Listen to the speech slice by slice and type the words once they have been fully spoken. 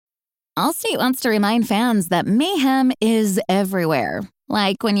Allstate wants to remind fans that mayhem is everywhere.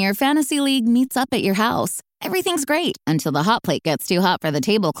 Like when your fantasy league meets up at your house. Everything's great until the hot plate gets too hot for the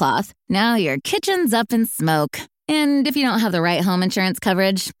tablecloth. Now your kitchen's up in smoke. And if you don't have the right home insurance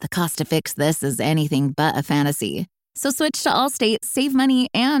coverage, the cost to fix this is anything but a fantasy. So switch to Allstate, save money,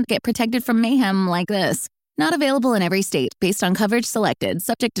 and get protected from mayhem like this. Not available in every state based on coverage selected,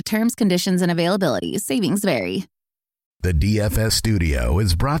 subject to terms, conditions, and availability. Savings vary. The DFS studio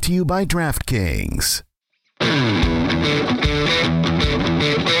is brought to you by DraftKings.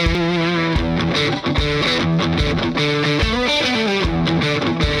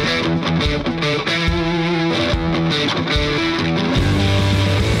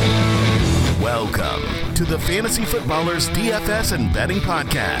 Welcome to the Fantasy Footballers DFS and Betting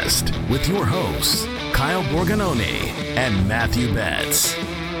Podcast with your hosts, Kyle Borgononi and Matthew Betts.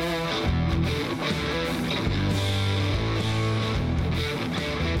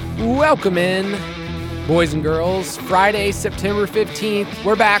 Welcome in, boys and girls. Friday, September 15th.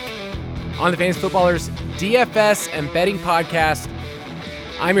 We're back on the Fantasy Footballers DFS and Betting Podcast.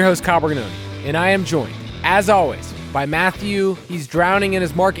 I'm your host, Kyle Borgononi, and I am joined, as always, by Matthew. He's drowning in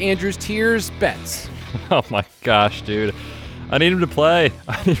his Mark Andrews tears. Betts. Oh my gosh, dude. I need him to play.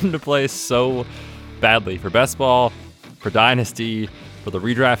 I need him to play so badly for best ball, for Dynasty, for the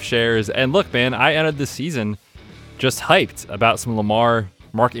redraft shares. And look, man, I ended the season just hyped about some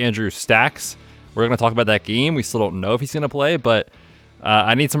Mark Andrews stacks. We're going to talk about that game. We still don't know if he's going to play, but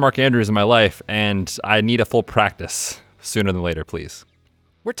I need some Mark Andrews in my life, and I need a full practice sooner than later, please.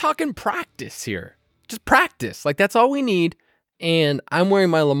 We're talking practice here. Just practice. Like, that's all we need. And I'm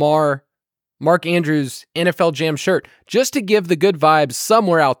wearing my Mark Andrews NFL Jam shirt just to give the good vibes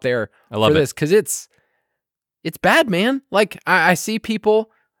somewhere out there for this, because it's bad, man. Like, I see people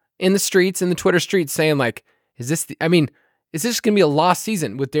in the streets, in the Twitter streets saying, like, is this going to be a lost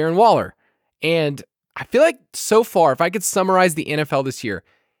season with Darren Waller? And I feel like so far, if I could summarize the NFL this year,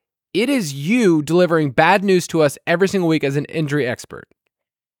 it is you delivering bad news to us every single week as an injury expert.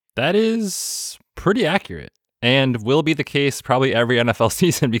 That is pretty accurate, and will be the case probably every NFL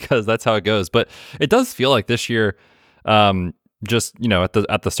season because that's how it goes. But it does feel like this year, just, you know, at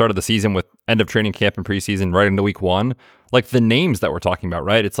the start of the season with end of training camp and preseason right into week one, like the names that we're talking about,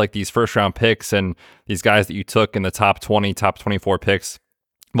 right? It's like these first round picks and these guys that you took in the top 20, top 24 picks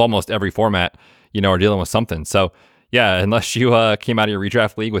of almost every format, you know, are dealing with something. So yeah, unless you came out of your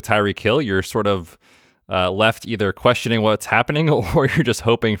redraft league with Tyreek Hill, you're sort of left either questioning what's happening or you're just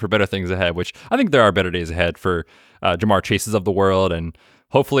hoping for better things ahead, which I think there are better days ahead for Jamar Chases of the world. And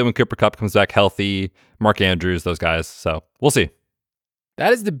hopefully when Cooper Kupp comes back healthy, Mark Andrews, those guys. So we'll see.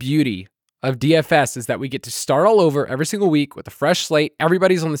 That is the beauty of DFS, is that we get to start all over every single week with a fresh slate.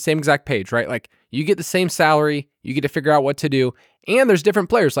 Everybody's on the same exact page, right? Like, you get the same salary, you get to figure out what to do, and there's different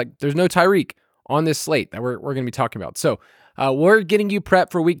players. Like, there's no Tyreek on this slate that we're going to be talking about. So we're getting you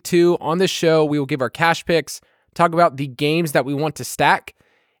prepped for week 2. On this show, we will give our cash picks, talk about the games that we want to stack,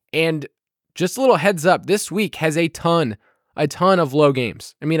 and just a little heads up, this week has a ton of low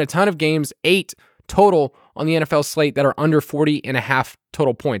games. I mean, a ton of games, 8 total on the NFL slate that are under 40.5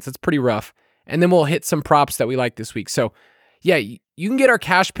 total points. That's pretty rough. And then we'll hit some props that we like this week. So yeah, you can get our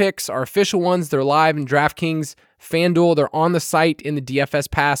cash picks, our official ones. They're live in DraftKings, FanDuel. They're on the site in the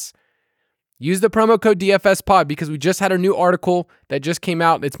DFS Pass. Use the promo code DFSPod because we just had a new article that just came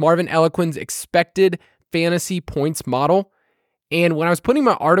out. It's Marvin Eloquin's expected fantasy points model. And when I was putting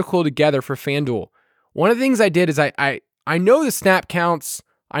my article together for FanDuel, one of the things I did is I know the snap counts,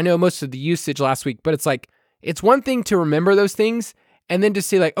 I know most of the usage last week, but it's like, it's one thing to remember those things and then to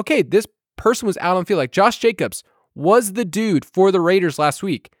say like, okay, this person was out on the field. Like Josh Jacobs was the dude for the Raiders last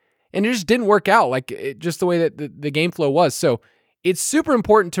week. And it just didn't work out, like just the way that the game flow was. So it's super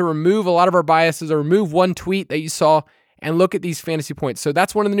important to remove a lot of our biases or remove one tweet that you saw and look at these fantasy points. So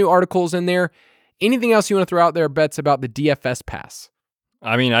that's one of the new articles in there. Anything else you want to throw out there, Bets, about the DFS Pass?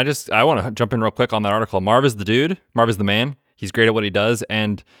 I mean, I want to jump in real quick on that article. Marv is the dude. Marv is the man. He's great at what he does.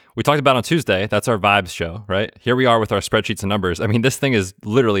 And we talked about on Tuesday, that's our vibes show, right? Here we are with our spreadsheets and numbers. I mean, this thing is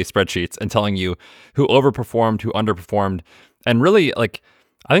literally spreadsheets and telling you who overperformed, who underperformed. And really, like,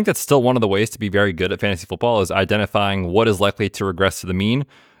 I think that's still one of the ways to be very good at fantasy football is identifying what is likely to regress to the mean,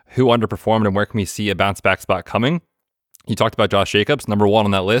 who underperformed, and where can we see a bounce back spot coming. You talked about Josh Jacobs. Number 1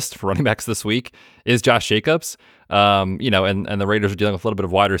 on that list for running backs this week is Josh Jacobs. And the Raiders are dealing with a little bit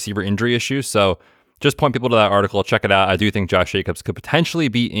of wide receiver injury issues. So just point people to that article. Check it out. I do think Josh Jacobs could potentially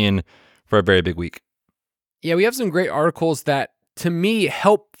be in for a very big week. Yeah, we have some great articles that, to me,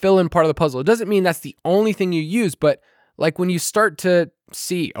 help fill in part of the puzzle. It doesn't mean that's the only thing you use, but like when you start to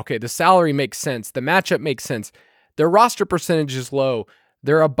see, okay, the salary makes sense, the matchup makes sense, their roster percentage is low,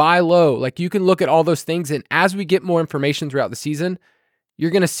 They're a buy low. Like you can look at all those things. And as we get more information throughout the season,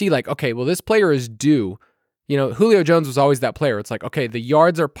 you're going to see like, okay, well, this player is due. Julio Jones was always that player. It's like, okay, the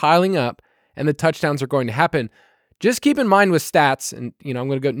yards are piling up and the touchdowns are going to happen. Just keep in mind with stats, and I'm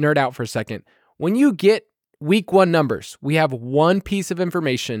going to go nerd out for a second. When you get week 1 numbers, we have one piece of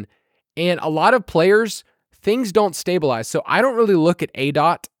information, and a lot of players, things don't stabilize. So I don't really look at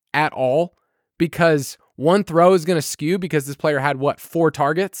ADOT at all because one throw is going to skew because this player had 4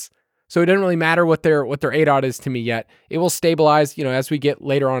 targets. So it doesn't really matter what their ADOT is to me yet. It will stabilize, as we get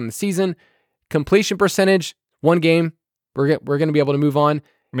later on in the season. Completion percentage, one game, we're going to be able to move on.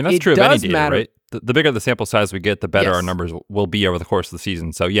 I mean, that's true of any data, right? The bigger the sample size we get, the better our numbers will be over the course of the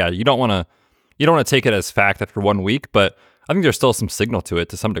season. So yeah, you don't want to take it as fact after 1 week, but I think there's still some signal to it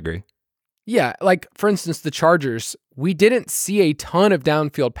to some degree. Yeah, like for instance, the Chargers, we didn't see a ton of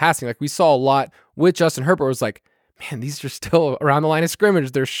downfield passing. Like we saw a lot with Justin Herbert. It was like, man, these are still around the line of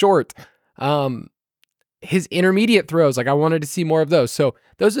scrimmage. They're short. His intermediate throws, like I wanted to see more of those. So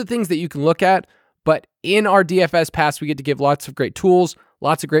those are the things that you can look at. But in our DFS Pass, we get to give lots of great tools,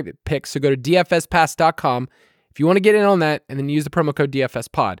 lots of great picks. So go to dfspass.com if you want to get in on that, and then use the promo code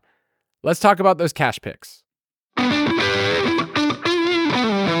DFSPod. Let's talk about those cash picks.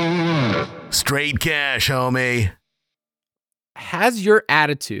 Straight cash, homie. Has your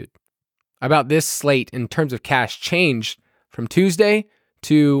attitude about this slate in terms of cash changed from Tuesday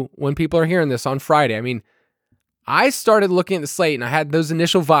to when people are hearing this on Friday? I mean, I started looking at the slate and I had those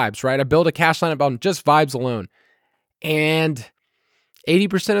initial vibes, right? I built a cash lineup on just vibes alone. And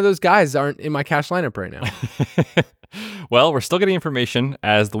 80% of those guys aren't in my cash lineup right now. Well, we're still getting information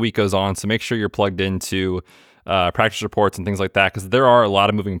as the week goes on, so make sure you're plugged into practice reports and things like that, because there are a lot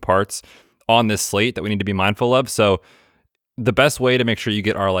of moving parts on this slate that we need to be mindful of. So the best way to make sure you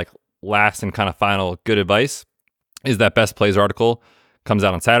get our last and kind of final good advice is that Best Plays article comes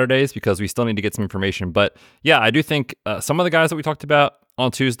out on Saturdays, because we still need to get some information. But yeah, I do think some of the guys that we talked about on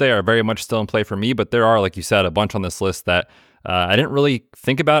Tuesday are very much still in play for me, but there are, like you said, a bunch on this list that I didn't really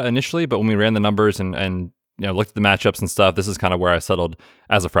think about initially, but when we ran the numbers and looked at the matchups and stuff, this is kind of where I settled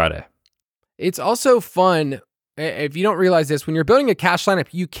as of Friday. It's also fun, if you don't realize this, when you're building a cash lineup,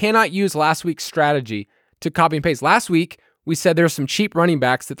 you cannot use last week's strategy to copy and paste. Last week, we said there's some cheap running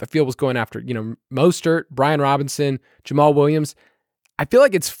backs that the field was going after, Mostert, Brian Robinson, Jamal Williams. I feel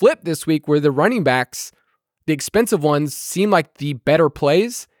like it's flipped this week where the running backs, the expensive ones, seem like the better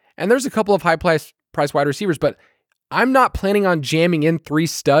plays. And there's a couple of high price wide receivers, but I'm not planning on jamming in 3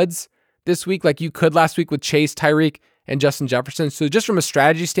 studs this week like you could last week with Chase, Tyreek, and Justin Jefferson. So just from a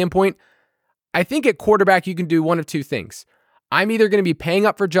strategy standpoint, I think at quarterback, you can do one of 2 things. I'm either going to be paying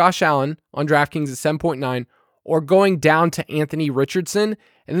up for Josh Allen on DraftKings at 7.9 or going down to Anthony Richardson.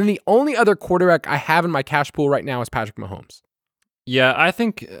 And then the only other quarterback I have in my cash pool right now is Patrick Mahomes. Yeah, I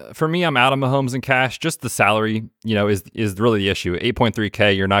think for me, I'm out of Mahomes in cash. Just the salary, is really the issue.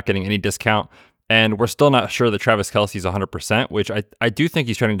 8.3K, you're not getting any discount. And we're still not sure that Travis Kelce's 100%, which I do think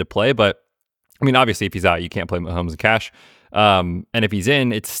he's trying to play. But I mean, obviously, if he's out, you can't play Mahomes in cash. And if he's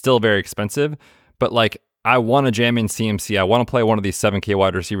in, it's still very expensive. But I want to jam in CMC. I want to play one of these 7K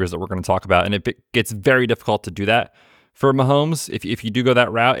wide receivers that we're going to talk about. And it gets very difficult to do that for Mahomes. If you do go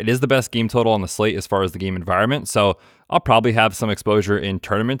that route, it is the best game total on the slate as far as the game environment. So I'll probably have some exposure in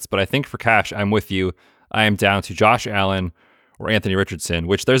tournaments. But I think for cash, I'm with you. I am down to Josh Allen or Anthony Richardson,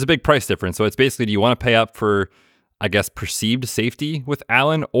 which there's a big price difference. So it's basically, do you want to pay up for, I guess, perceived safety with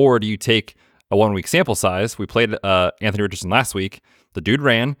Allen, or do you take a 1 week sample size? We played Anthony Richardson last week. The dude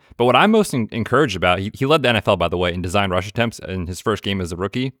ran. But what I'm most encouraged about, he led the NFL, by the way, in design rush attempts in his first game as a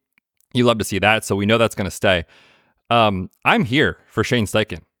rookie. You love to see that. So we know that's going to stay. I'm here for Shane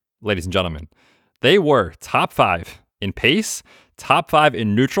Steichen, ladies and gentlemen. They were top 5 in pace, top 5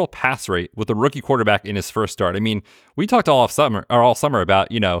 in neutral pass rate with a rookie quarterback in his first start. I mean, we talked all summer about,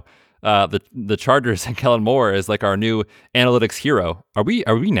 the Chargers and Kellen Moore as our new analytics hero. Are we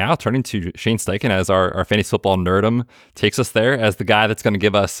now turning to Shane Steichen as our fantasy football nerdum takes us there as the guy that's going to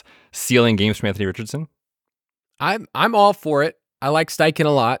give us ceiling games from Anthony Richardson? I'm all for it. I like Steichen a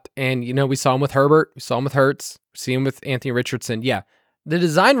lot. And, we saw him with Herbert. We saw him with Hurts. We see him with Anthony Richardson. Yeah, the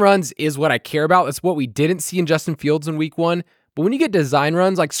design runs is what I care about. That's what we didn't see in Justin Fields in week 1. But when you get design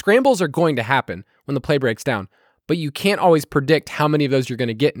runs, scrambles are going to happen when the play breaks down. But you can't always predict how many of those you're going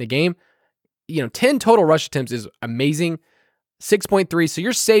to get in a game. 10 total rush attempts is amazing. 6.3. So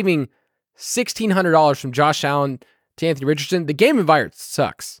you're saving $1,600 from Josh Allen to Anthony Richardson. The game environment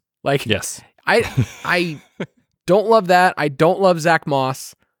sucks. Yes. I don't love that. I don't love Zach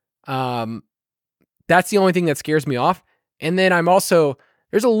Moss. That's the only thing that scares me off. And then there's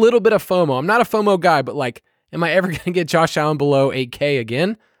a little bit of FOMO. I'm not a FOMO guy, but Am I ever going to get Josh Allen below 8K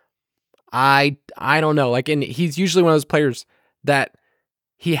again? I don't know. Like, and he's usually one of those players that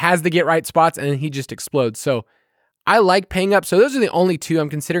he has the get right spots and then he just explodes. So I like paying up. So those are the only two I'm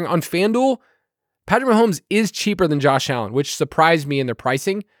considering. On FanDuel, Patrick Mahomes is cheaper than Josh Allen, which surprised me in their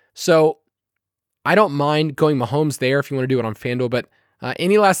pricing. So I don't mind going Mahomes there if you want to do it on FanDuel. But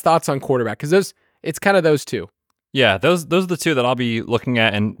any last thoughts on quarterback? Because it's kind of those two. Yeah, those are the two that I'll be looking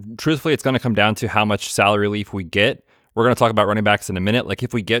at. And truthfully, it's going to come down to how much salary relief we get. We're going to talk about running backs in a minute. Like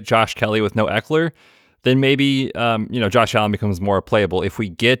if we get Josh Kelly with no Eckler, then maybe Josh Allen becomes more playable. If we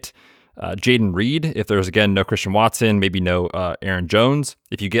get Jaden Reed, if there's again no Christian Watson, maybe no Aaron Jones,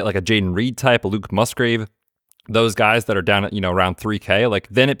 if you get like a Jaden Reed type, a Luke Musgrave, those guys that are down at around 3K, like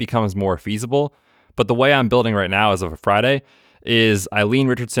then it becomes more feasible. But the way I'm building right now as of a Friday is I lean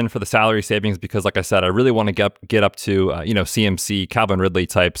Richardson for the salary savings because, like I said, I really want to get up to CMC, Calvin Ridley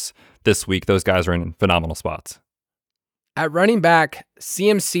types this week. Those guys are in phenomenal spots. At running back,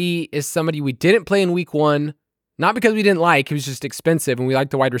 CMC is somebody we didn't play in week 1, not because we didn't like, he was just expensive and we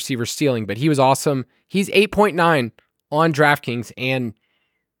liked the wide receiver ceiling, but he was awesome. He's 8.9 on DraftKings and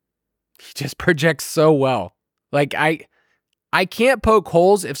he just projects so well. Like I can't poke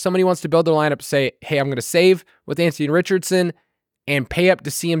holes if somebody wants to build their lineup, say, hey, I'm going to save with Anthony Richardson and pay up to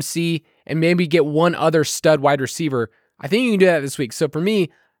CMC and maybe get one other stud wide receiver. I think you can do that this week. So for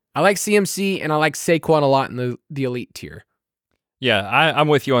me, I like CMC and I like Saquon a lot in the elite tier. Yeah, I'm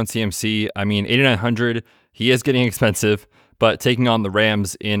with you on CMC. I mean, 8,900, he is getting expensive, but taking on the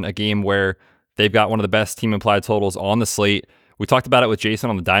Rams in a game where they've got one of the best team implied totals on the slate. We talked about it with Jason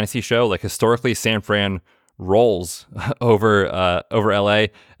on the Dynasty show. Like historically, San Fran rolls over LA.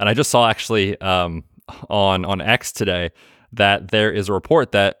 And I just saw actually on X today that there is a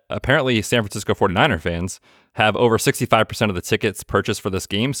report that apparently San Francisco 49er fans have over 65% of the tickets purchased for this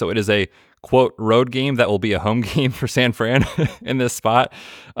game. So it is a, quote, road game that will be a home game for San Fran in this spot.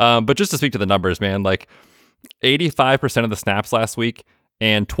 But just to speak to the numbers, man, like 85% of the snaps last week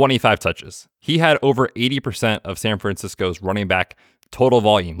and 25 touches. He had over 80% of San Francisco's running back total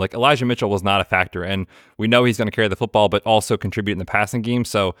volume. Like Elijah Mitchell was not a factor. And we know he's going to carry the football, but also contribute in the passing game.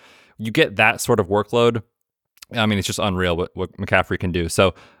 So you get that sort of workload. I mean, it's just unreal what McCaffrey can do.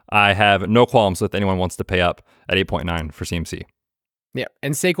 So I have no qualms with anyone wants to pay up at 8.9 for CMC. Yeah,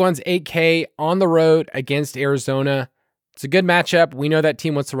 and Saquon's 8K on the road against Arizona. It's a good matchup. We know that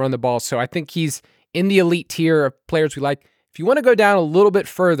team wants to run the ball, so I think he's in the elite tier of players we like. If you want to go down a little bit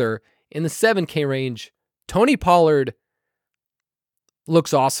further in the 7K range, Tony Pollard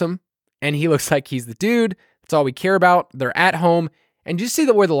looks awesome, and he looks like he's the dude. That's all we care about. They're at home. And do you see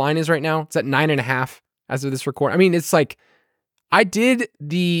where the line is right now? It's at 9.5 as of this record. I mean, it's like I did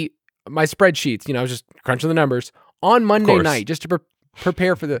my spreadsheets, I was just crunching the numbers on Monday night just to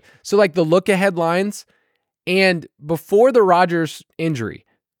prepare for so like the look ahead lines. And before the Rodgers injury,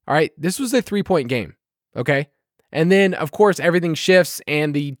 all right, this was a 3-point game. Okay. And then of course everything shifts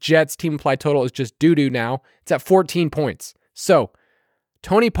and the Jets team implied total is just doo-doo now. It's at 14 points. So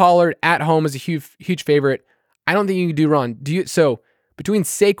Tony Pollard at home is a huge favorite. I don't think you can do wrong. So between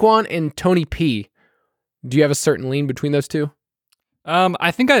Saquon and Tony P, do you have a certain lean between those two?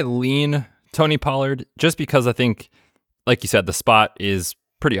 I think I lean Tony Pollard just because I think, like you said, the spot is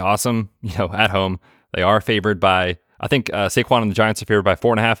pretty awesome. At home, they are favored by, I think Saquon and the Giants are favored by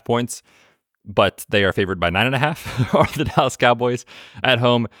 4.5 points, but they are favored by 9.5 are the Dallas Cowboys. At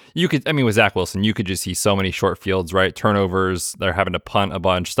home, with Zach Wilson, you could just see so many short fields, right? Turnovers, they're having to punt a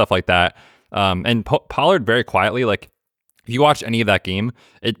bunch, stuff like that. And Pollard very quietly, like, if you watched any of that game,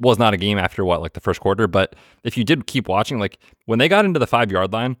 it was not a game after the first quarter. But if you did keep watching, like when they got into the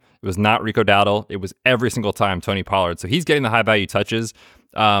 5-yard line, it was not Rico Dowdle. It was every single time Tony Pollard. So he's getting the high value touches.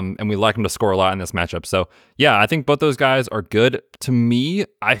 And we like him to score a lot in this matchup. So yeah, I think both those guys are good. To me,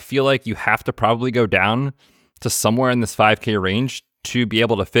 I feel like you have to probably go down to somewhere in this 5K range to be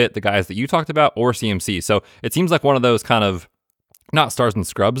able to fit the guys that you talked about or CMC. So it seems like one of those kind of not stars and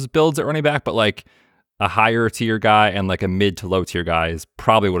scrubs builds at running back, but like a higher tier guy and like a mid to low tier guy is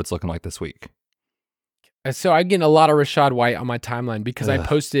probably what it's looking like this week. So I get a lot of Rachaad White on my timeline because I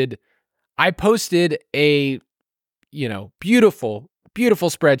posted a, beautiful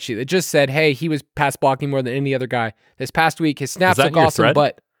spreadsheet that just said, hey, he was pass blocking more than any other guy this past week. His snaps look awesome, thread?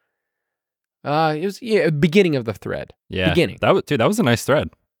 But it was beginning of the thread. Yeah, beginning. That was a nice thread.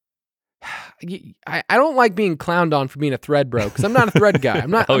 I don't like being clowned on for being a thread bro because I'm not a thread guy.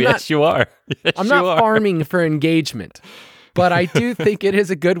 You are. Yes, I'm not farming for engagement, but I do think it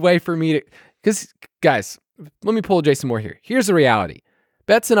is a good way for me to. Because guys, let me pull Jason Moore here. Here's the reality: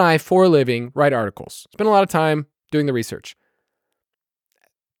 Betts and I, for a living, write articles. Spend a lot of time doing the research.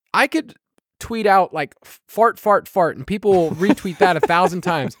 I could tweet out like fart, fart, fart, and people will retweet that 1,000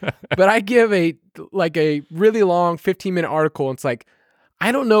 times. But I give a really long 15-minute article, and it's like,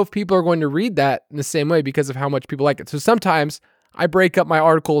 I don't know if people are going to read that in the same way because of how much people like it. So sometimes I break up my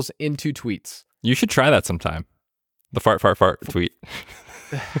articles into tweets. You should try that sometime. The fart, fart, fart tweet.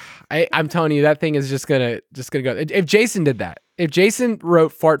 I'm telling you, that thing is just gonna go. If Jason did that, if Jason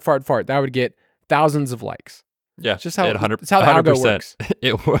wrote fart, fart, fart, that would get thousands of likes. Yeah, it's just how the algo works.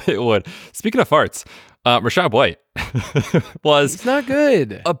 It would. Speaking of farts, Rachaad White he's not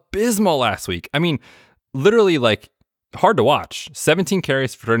good. Abysmal last week. I mean, literally like hard to watch. 17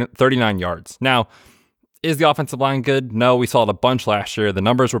 carries for 39 yards. Now, is the offensive line good? No, we saw it a bunch last year. The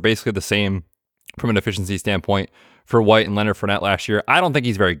numbers were basically the same from an efficiency standpoint for White and Leonard Fournette last year. I don't think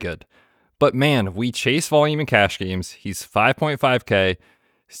he's very good. But man, we chase volume in cash games. He's 5.5K.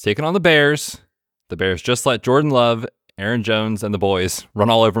 He's taking on the Bears. The Bears just let Jordan Love, Aaron Jones, and the boys run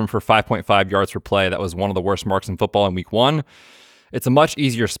all over him for 5.5 yards per play. That was one of the worst marks in football in week 1. It's a much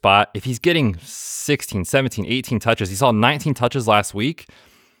easier spot. If he's getting 16, 17, 18 touches, he saw 19 touches last week.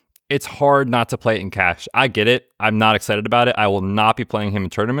 It's hard not to play it in cash. I get it. I'm not excited about it. I will not be playing him in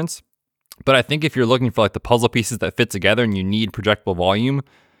tournaments. But I think if you're looking for like the puzzle pieces that fit together and you need projectable volume,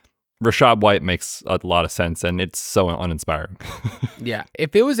 Rachaad White makes a lot of sense, and it's so uninspiring. Yeah.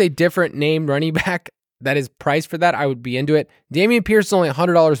 If it was a different name running back that is priced for that, I would be into it. Dameon Pierce is only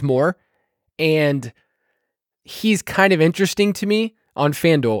 $100 more, and he's kind of interesting to me on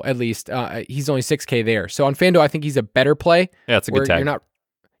FanDuel, at least. He's only 6K there. So on FanDuel, I think he's a better play. Yeah, it's a good tag.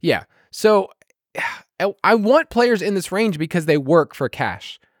 Yeah. So I want players in this range because they work for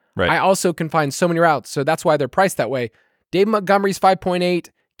cash. Right. I also can find so many routes, so that's why they're priced that way. Dave Montgomery's 5.8,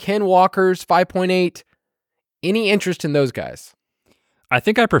 Ken Walker's 5.8. Any interest in those guys? I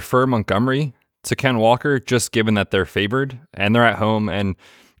think I prefer Montgomery to Ken Walker, just given that they're favored and they're at home. And,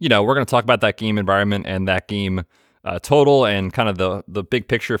 you know, we're going to talk about that game environment and that game total and kind of the big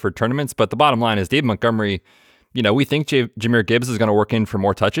picture for tournaments. But the bottom line is Dave Montgomery, you know, we think Jahmyr Gibbs is going to work in for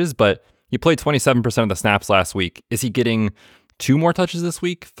more touches, but he played 27% of the snaps last week. Is he getting 2 more touches this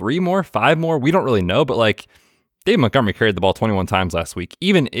week? 3 more? 5 more? We don't really know, but like Dave Montgomery carried the ball 21 times last week.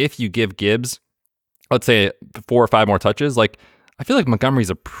 Even if you give Gibbs, let's say 4 or 5 more touches, like I feel like Montgomery's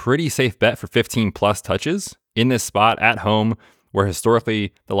a pretty safe bet for 15 plus touches in this spot at home where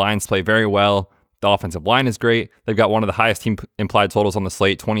historically the Lions play very well. The offensive line is great. They've got one of the highest team implied totals on the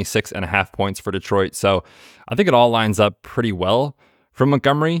slate, 26.5 points for Detroit. So I think it all lines up pretty well from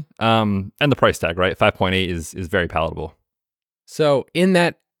Montgomery. And the price tag, right? 5.8 is very palatable. So in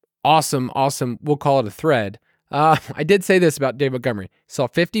that awesome, we'll call it a thread, I did say this about Dave Montgomery. He saw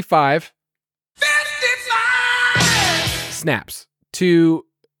 55 snaps to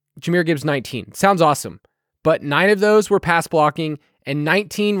Jahmyr Gibbs 19. Sounds awesome. But 9 of those were pass blocking and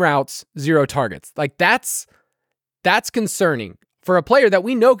 19 routes, 0 targets. Like that's concerning for a player that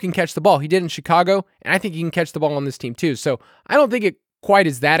we know can catch the ball. He did in Chicago, and I think he can catch the ball on this team too. So I don't think it quite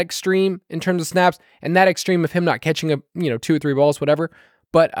is that extreme in terms of snaps and that extreme of him not catching 2 or 3 balls, whatever.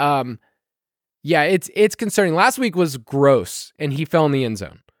 But yeah, it's concerning. Last week was gross, and he fell in the end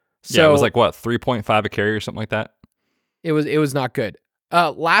zone. So yeah, it was like what, 3.5 a carry or something like that. It was not good.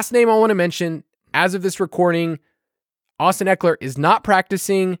 Last name I want to mention, as of this recording, Austin Eckler is not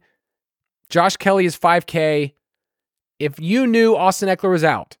practicing. Josh Kelly is 5K. If you knew Austin Eckler was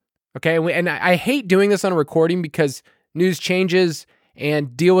out, okay, and I hate doing this on a recording because news changes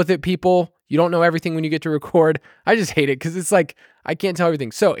and deal with it, people. You don't know everything when you get to record. I just hate it because it's like I can't tell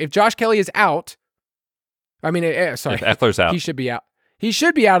everything. So if Josh Kelly is out, if Eckler's out, he should be out. He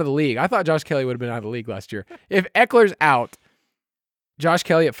should be out of the league. I thought Josh Kelly would have been out of the league last year. If Eckler's out, Josh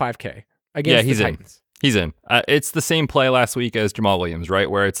Kelly at 5K against the Titans. He's in. It's the same play last week as Jamal Williams, right?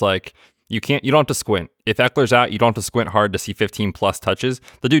 Where it's like you don't have to squint. If Eckler's out, you don't have to squint hard to see 15 plus touches.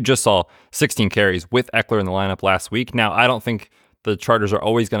 The dude just saw 16 carries with Eckler in the lineup last week. Now, I don't think the Chargers are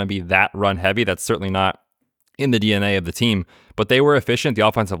always going to be that run heavy. That's certainly not in the DNA of the team, but they were efficient. The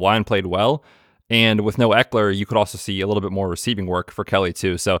offensive line played well. And with no Eckler, you could also see a little bit more receiving work for Kelly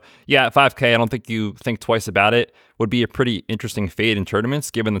too. So yeah, at 5K, I don't think you think twice about it. Would be a pretty interesting fade in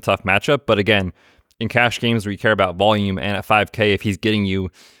tournaments given the tough matchup. But again, in cash games where you care about volume and at 5K, if he's getting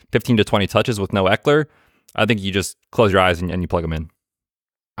you 15 to 20 touches with no Eckler, I think you just close your eyes and you plug him in.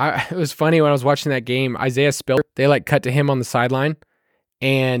 It was funny when I was watching that game, Isaiah Spiller, they cut to him on the sideline.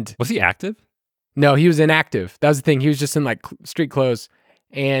 And was he active? No, he was inactive. That was the thing. He was just in street clothes.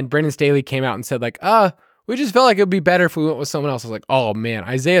 And Brandon Staley came out and said we just felt like it would be better if we went with someone else. I was like, oh man,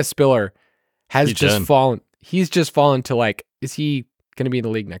 Isaiah Spiller has just fallen. He's just fallen to is he going to be in the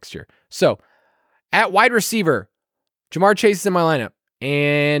league next year? So at wide receiver, Jamar Chase is in my lineup.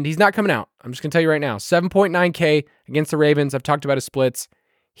 and he's not coming out. I'm just going to tell you right now. 7.9K against the Ravens. I've talked about his splits.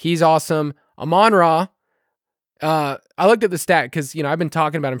 He's awesome. Amon-Ra, I looked at the stat because, I've been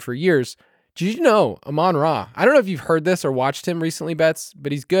talking about him for years. Did you know Amon-Ra, I don't know if you've heard this or watched him recently, Bets,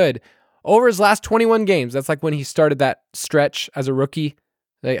 but he's good. Over his last 21 games, that's like when he started that stretch as a rookie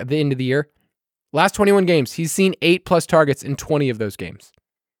at the end of the year. Last 21 games, he's seen 8+ targets in 20 of those games.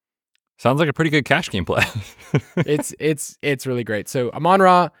 Sounds like a pretty good cash game play. It's really great. So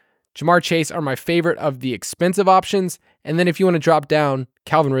Amon-Ra, Jamar Chase are my favorite of the expensive options. And then if you want to drop down,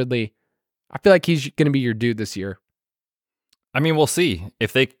 Calvin Ridley, I feel like he's going to be your dude this year. I mean, we'll see.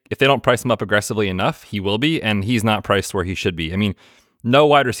 If they don't price him up aggressively enough, he will be, and he's not priced where he should be. I mean, no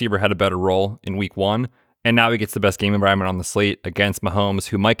wide receiver had a better role in week 1, and now he gets the best game environment on the slate against Mahomes,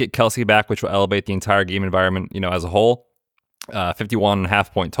 who might get Kelsey back, which will elevate the entire game environment, as a whole.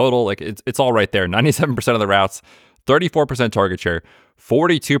 51.5 point total. Like it's all right there. 97% of the routes, 34% target share,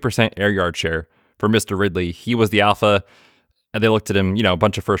 42% air yard share for Mr. Ridley. He was the alpha. And they looked at him, a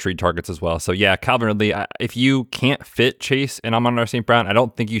bunch of first read targets as well. So yeah, Calvin Ridley, if you can't fit Chase and Amon-Ra St. Brown, I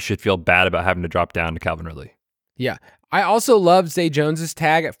don't think you should feel bad about having to drop down to Calvin Ridley. Yeah. I also love Zay Jones's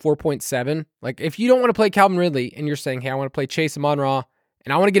tag at 4.7. Like if you don't want to play Calvin Ridley and you're saying, hey, I want to play Chase Amon-Ra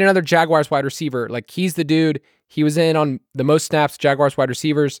and I want to get another Jaguars wide receiver, like he's the dude. He was in on the most snaps, Jaguars wide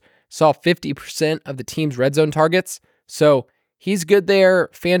receivers, saw 50% of the team's red zone targets. So he's good there.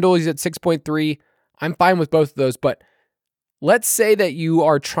 FanDuel, he's at 6.3. I'm fine with both of those, but let's say that you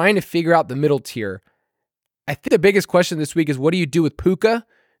are trying to figure out the middle tier. I think the biggest question this week is what do you do with Puka,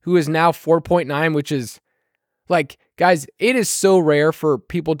 who is now 4.9, which is like, guys, it is so rare for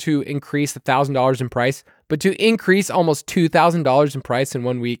people to increase $1,000 in price, but to increase almost $2,000 in price in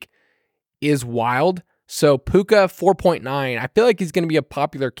 1 week is wild. So Puka 4.9, I feel like he's going to be a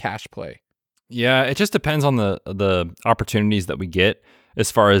popular cash play. Yeah, it just depends on the opportunities that we get as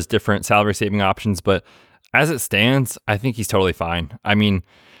far as different salary saving options, but as it stands, I think he's totally fine. I mean,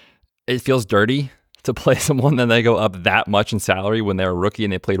 it feels dirty to play someone that they go up that much in salary when they're a rookie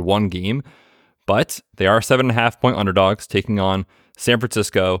and they played 1 game, but they are 7.5 point underdogs taking on San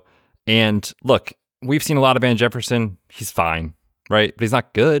Francisco. And look, we've seen a lot of Van Jefferson. He's fine, right? But he's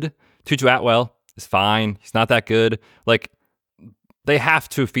not good. Tutu Atwell is fine. He's not that good. Like, they have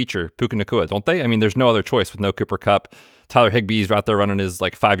to feature Puka Nacua, don't they? I mean, there's no other choice with no Cooper Kupp. Tyler Higbee's out there running his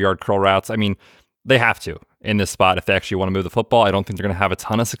 5-yard curl routes. I mean, they have to in this spot if they actually want to move the football. I don't think they're going to have a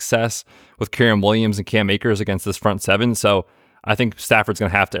ton of success with Kyren Williams and Cam Akers against this front 7. So I think Stafford's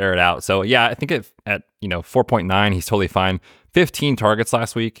going to have to air it out. So yeah, I think at 4.9, he's totally fine. 15 targets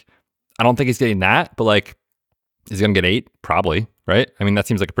last week. I don't think he's getting that, but is he going to get 8? Probably, right? I mean, that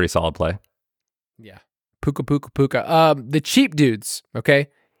seems like a pretty solid play. Yeah. Puka. The cheap dudes, okay?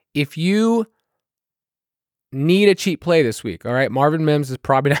 If you need a cheap play this week, all right, Marvin Mims is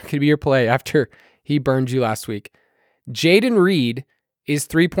probably not going to be your play after he burned you last week. Jaden Reed is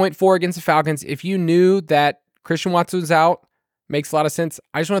 3.4 against the Falcons. If you knew that Christian Watson was out, makes a lot of sense.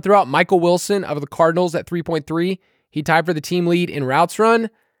 I just want to throw out Michael Wilson of the Cardinals at 3.3. He tied for the team lead in routes run.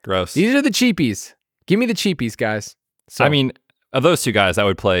 Gross. These are the cheapies. Give me the cheapies, guys. So, I mean, of those two guys, I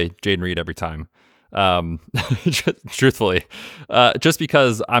would play Jaden Reed every time. Truthfully, just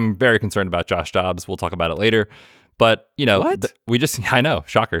because I'm very concerned about Josh Dobbs. We'll talk about it later. But, I know,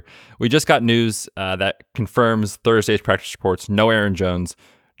 shocker. We just got news that confirms Thursday's practice reports. No Aaron Jones,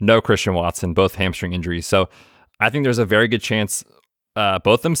 no Christian Watson, both hamstring injuries. So I think there's a very good chance both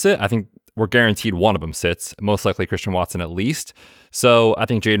of them sit. I think we're guaranteed one of them sits, most likely Christian Watson at least. So I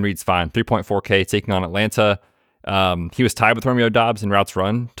think Jaden Reed's fine. 3.4K taking on Atlanta. He was tied with Romeo Doubs in routes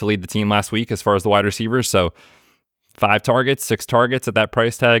run to lead the team last week as far as the wide receivers. So 5 targets, 6 targets at that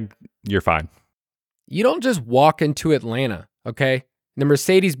price tag, you're fine. You don't just walk into Atlanta, okay, the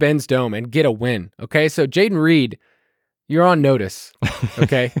Mercedes-Benz Dome and get a win, okay? So Jaden Reed, you're on notice,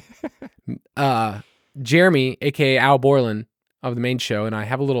 okay? Jeremy, a.k.a. Al Borland of the main show, and I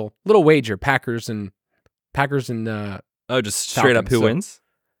have a little wager, Packers and just straight up who wins?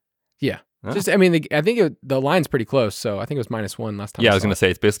 Yeah. Oh. Just, I mean, I think the line's pretty close, so I think it was -1 last time. Yeah, I was going to say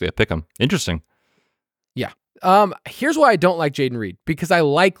it's basically a pick 'em. Interesting. Yeah. Here's why I don't like Jaden Reed, because I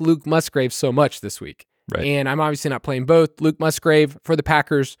like Luke Musgrave so much this week. Right. And I'm obviously not playing both. Luke Musgrave for the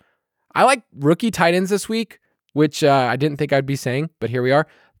Packers. I like rookie tight ends this week, which I didn't think I'd be saying, but here we are.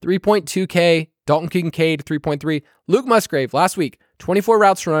 3.2K, Dalton Kincaid 3.3. Luke Musgrave last week, 24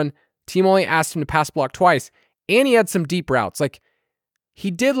 routes run. Team only asked him to pass block twice, and he had some deep routes. Like, he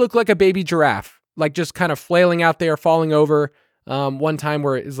did look like a baby giraffe, like just kind of flailing out there, falling over. One time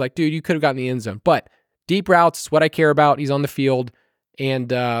where it's like, dude, you could have gotten the end zone. But deep routes is what I care about. He's on the field. And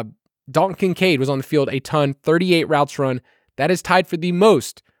Dalton Kincaid was on the field a ton, 38 routes run. That is tied for the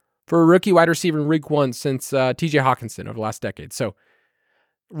most for a rookie wide receiver in week 1 since TJ Hawkinson over the last decade. So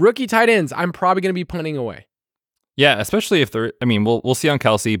rookie tight ends, I'm probably going to be punting away. Yeah, especially if they're, we'll see on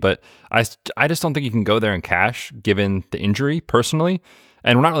Kelsey, but I just don't think you can go there in cash given the injury personally.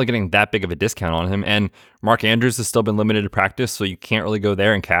 And we're not really getting that big of a discount on him. And Mark Andrews has still been limited to practice, so you can't really go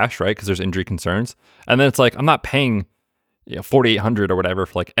there in cash, right? Because there's injury concerns. And then it's like, I'm not paying $4,800 or whatever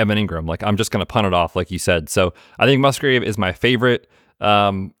for like Evan Ingram. Like, I'm just going to punt it off, like you said. So I think Musgrave is my favorite.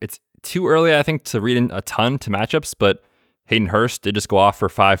 It's too early, I think, to read in a ton to matchups, but Hayden Hurst did just go off for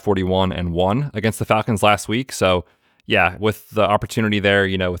 541 and 1 against the Falcons last week. So yeah, with the opportunity there,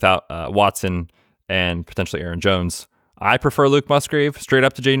 without Watson and potentially Aaron Jones, I prefer Luke Musgrave straight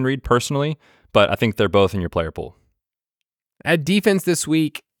up to Jaden Reed personally, but I think they're both in your player pool. At defense this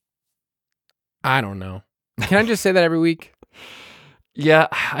week, I don't know. Can I just say that every week? Yeah,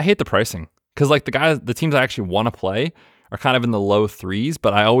 I hate the pricing because like the teams I actually want to play are kind of in the low 3s,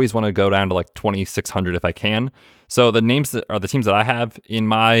 but I always want to go down to like 2,600 if I can. So the names that are the teams that I have in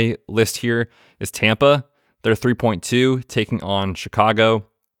my list here is Tampa. They're 3.2 taking on Chicago.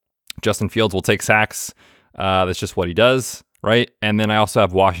 Justin Fields will take sacks. That's just what he does, right? And then I also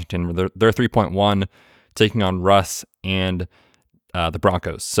have Washington. They're 3.1 taking on Russ and the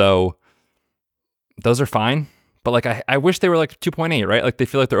Broncos. So those are fine. But like I wish they were like 2.8, right? Like they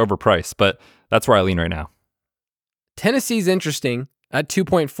feel like they're overpriced, but that's where I lean right now. Tennessee's interesting at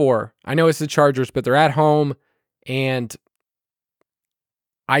 2.4. I know it's the Chargers, but they're at home, and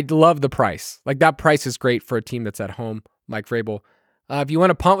I love the price. Like that price is great for a team that's at home, Mike Vrabel. If you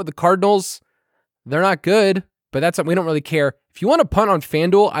want to punt with the Cardinals, they're not good, but that's something we don't really care. If you want to punt on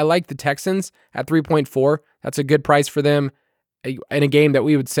FanDuel, I like the Texans at 3.4. That's a good price for them in a game that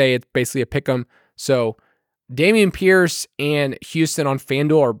we would say it's basically a pick 'em. So Dameon Pierce and Houston on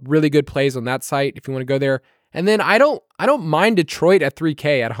FanDuel are really good plays on that site if you want to go there. And then I don't mind Detroit at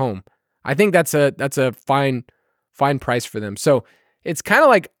 3K at home. I think that's a fine price for them. So it's kind of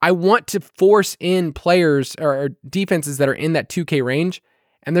like I want to force in players or defenses that are in that 2K range,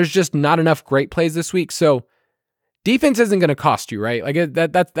 and there's just not enough great plays this week. So defense isn't going to cost you, right? Like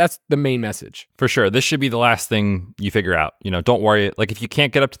that's the main message. For sure. This should be the last thing you figure out. Don't worry. Like if you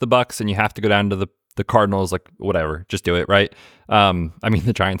can't get up to the Bucks and you have to go down to the Cardinals, like whatever, just do it, right?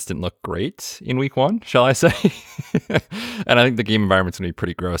 The Giants didn't look great in week 1, shall I say? And I think the game environment's going to be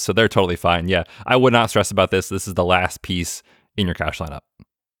pretty gross, so they're totally fine. Yeah, I would not stress about this. This is the last piece in your cash lineup.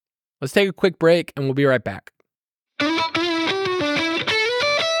 Let's take a quick break, and we'll be right back.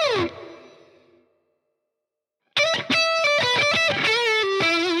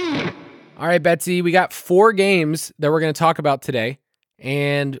 All right, Betsy, we got 4 games that we're going to talk about today,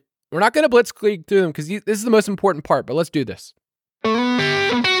 and we're not going to blitzkrieg through them because this is the most important part, but let's do this.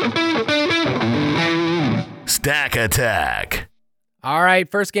 Stack Attack. All right,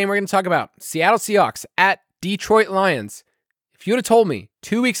 first game we're going to talk about, Seattle Seahawks at Detroit Lions. If you would have told me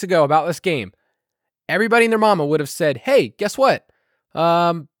 2 weeks ago about this game, everybody and their mama would have said, hey, guess what?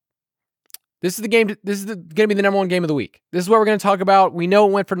 This is the game. This is going to be the number 1 game of the week. This is what we're going to talk about. We know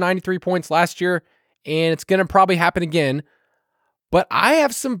it went for 93 points last year, and it's going to probably happen again. But I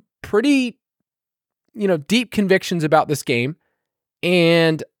have some pretty, deep convictions about this game,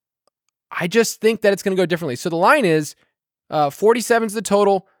 and I just think that it's going to go differently. So the line is 47 is the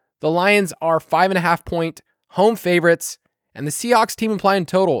total. The Lions are 5.5 point home favorites, and the Seahawks team implied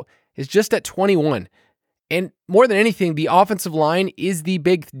total is just at 21. And more than anything, the offensive line is the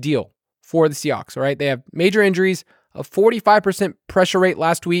big deal for the Seahawks, all right? They have major injuries, a 45% pressure rate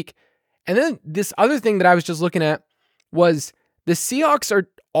last week. And then this other thing that I was just looking at was the Seahawks are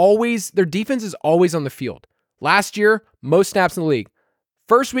their defense is always on the field. Last year, most snaps in the league.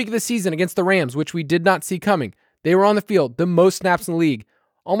 First week of the season against the Rams, which we did not see coming, they were on the field, the most snaps in the league.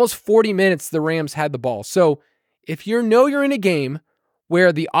 Almost 40 minutes the Rams had the ball. So if you're in a game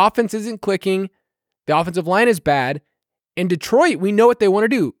where the offense isn't clicking, the offensive line is bad, in Detroit, we know what they want to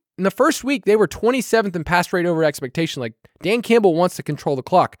do. In the first week, they were 27th in pass rate over expectation. Like Dan Campbell wants to control the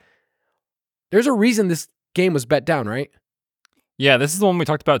clock. There's a reason this game was bet down, right? Yeah, this is the one we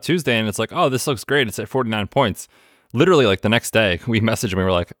talked about Tuesday, and it's like, oh, this looks great. It's at 49 points. Literally, like the next day, we messaged and we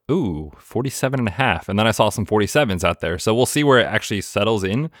were like, ooh, 47.5. And then I saw some 47s out there. So we'll see where it actually settles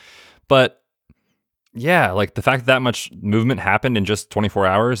in. But yeah, like the fact that much movement happened in just 24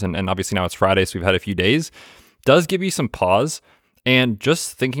 hours, and obviously now it's Friday, so we've had a few days, does give you some pause. And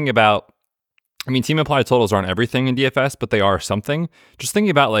just thinking about, team implied totals aren't everything in DFS, but they are something. Just thinking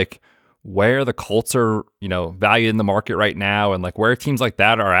about like where the Colts are, valued in the market right now, and like where teams like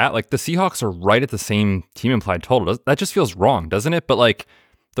that are at, like the Seahawks are right at the same team implied total. That just feels wrong, doesn't it? But like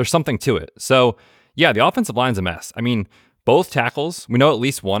there's something to it. So yeah, the offensive line's a mess. Both tackles, we know at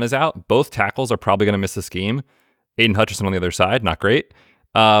least one is out. Both tackles are probably going to miss this game. Aiden Hutchinson on the other side, not great.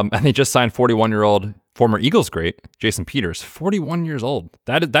 And they just signed 41-year-old former Eagles great Jason Peters, 41 years old.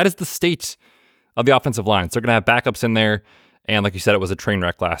 That is the state of the offensive line. So they're going to have backups in there. And like you said, it was a train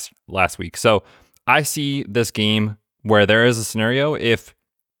wreck last week. So I see this game where there is a scenario if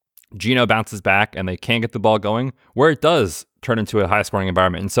Geno bounces back and they can't get the ball going, where it does turn into a high-scoring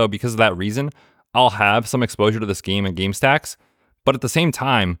environment. And so because of that reason, I'll have some exposure to this game and game stacks. But at the same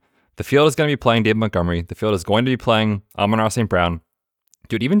time, the field is going to be playing David Montgomery. The field is going to be playing Amon-Ra St. Brown.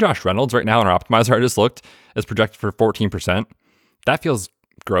 Dude, even Josh Reynolds right now in our optimizer I just looked is projected for 14%. That feels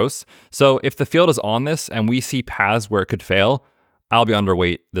gross. So if the field is on this and we see paths where it could fail, I'll be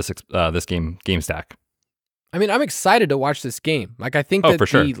underweight this game stack. I mean, I'm excited to watch this game. Like, I think that for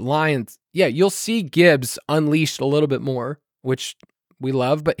sure. the Lions, you'll see Gibbs unleashed a little bit more, which we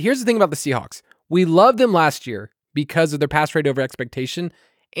love. But here's the thing about the Seahawks. We loved them last year because of their pass rate over expectation,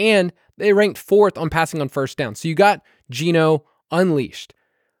 and they ranked 4th on passing on first down. So you got Geno unleashed.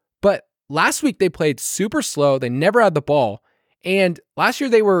 But last week they played super slow. They never had the ball. And last year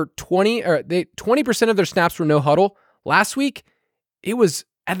they were 20% of their snaps were no huddle. Last week, it was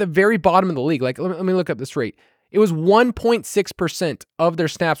at the very bottom of the league. Like, let me look up this rate. It was 1.6% of their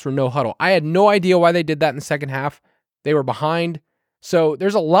snaps were no huddle. I had no idea why they did that in the second half. They were behind. So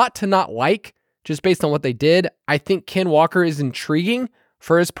there's a lot to not like just based on what they did. I think Ken Walker is intriguing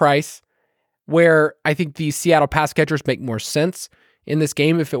for his price, where I think the Seattle pass catchers make more sense in this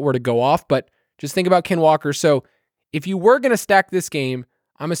game if it were to go off. But just think about Ken Walker. So if you were going to stack this game,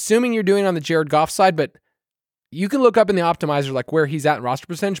 I'm assuming you're doing it on the Jared Goff side, but you can look up in the optimizer like where he's at in roster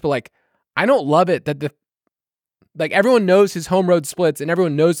percentage. But like, I don't love it that everyone knows his home road splits and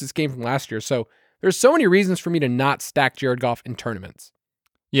everyone knows this game from last year. So there's so many reasons for me to not stack Jared Goff in tournaments.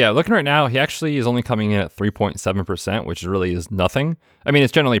 Yeah, looking right now, he actually is only coming in at 3.7%, which really is nothing. I mean,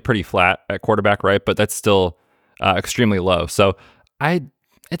 it's generally pretty flat at quarterback, right? But that's still extremely low. So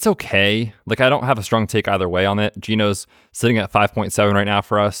it's okay. Like, I don't have a strong take either way on it. Geno's sitting at 5.7 right now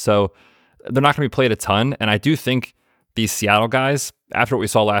for us. So they're not going to be played a ton. And I do think these Seattle guys, after what we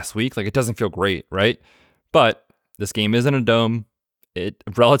saw last week, like, it doesn't feel great, right? But this game is in a dome. It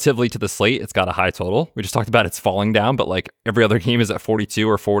relatively to the slate, it's got a high total. We just talked about it's falling down, but like every other game is at 42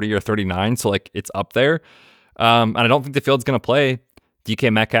 or 40 or 39. So like it's up there. And I don't think the field's going to play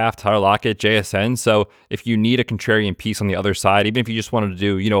DK Metcalf, Tyler Lockett, JSN. So if you need a contrarian piece on the other side, even if you just wanted to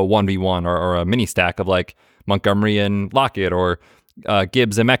do, a 1v1 or a mini stack of like Montgomery and Lockett or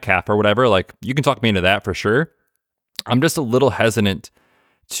Gibbs and Metcalf or whatever, like you can talk me into that for sure. I'm just a little hesitant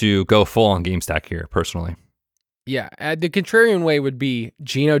to go full on game stack here personally. Yeah, the contrarian way would be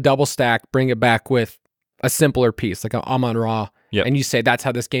Geno double stack, bring it back with a simpler piece, like an Amon-Ra, and you say that's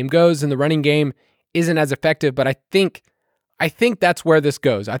how this game goes, and the running game isn't as effective, but I think that's where this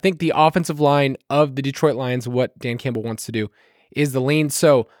goes. I think the offensive line of the Detroit Lions, what Dan Campbell wants to do, is the lean.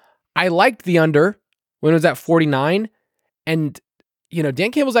 So I liked the under when it was at 49, and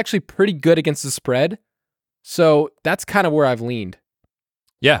Dan Campbell's actually pretty good against the spread, so that's kind of where I've leaned.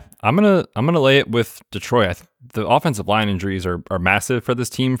 Yeah, I'm gonna lay it with Detroit. The offensive line injuries are massive for this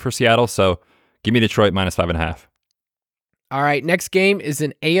team for Seattle, so give me Detroit minus 5.5. All right, next game is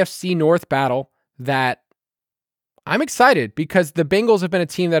an AFC North battle that I'm excited because the Bengals have been a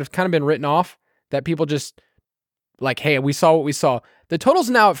team that have kind of been written off, that people just like, hey, we saw what we saw. The total's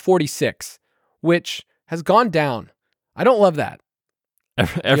now at 46, which has gone down. I don't love that.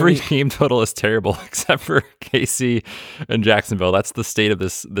 Every game total is terrible except for KC and Jacksonville. That's the state of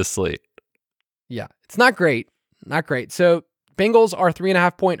this slate. Yeah, it's not great. Not great. So Bengals are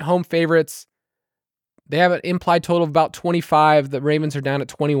 3.5-point home favorites. They have an implied total of about 25. The Ravens are down at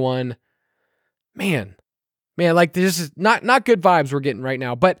 21. Man, like there's just not good vibes we're getting right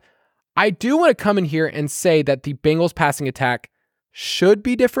now. But I do want to come in here and say that the Bengals passing attack should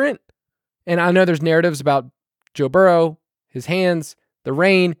be different. And I know there's narratives about Joe Burrow, his hands, the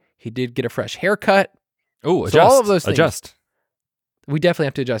rain. He did get a fresh haircut. Oh, so all of those things. Adjust. We definitely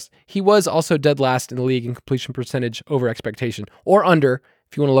have to adjust. He was also dead last in the league in completion percentage over expectation, or under,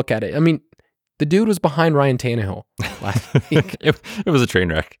 if you want to look at it. I mean, the dude was behind Ryan Tannehill last week. It was a train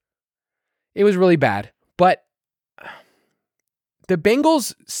wreck. It was really bad. But the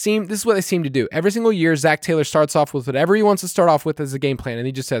Bengals this is what they seem to do. Every single year, Zach Taylor starts off with whatever he wants to start off with as a game plan, and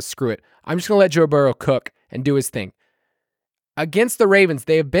he just says, screw it. I'm just going to let Joe Burrow cook and do his thing. Against the Ravens,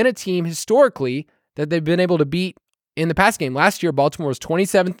 they have been a team historically that they've been able to beat in the pass game. Last year, Baltimore was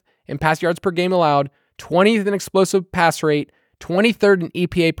 27th in pass yards per game allowed, 20th in explosive pass rate, 23rd in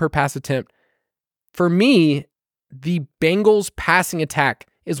EPA per pass attempt. For me, the Bengals passing attack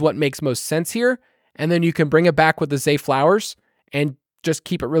is what makes most sense here. and then you can bring it back with the Zay Flowers and just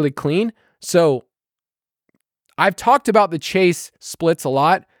keep it really clean. So I've talked about the Chase splits a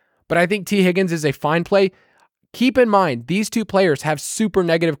lot, but I think T. Higgins is a fine play. Keep in mind, these two players have super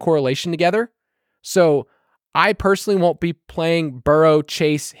negative correlation together. So I personally won't be playing Burrow,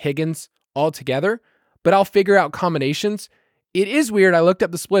 Chase, Higgins all together, but I'll figure out combinations. It is weird. I looked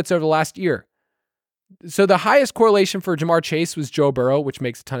up the splits over the last year. So the highest correlation for Jamar Chase was Joe Burrow, which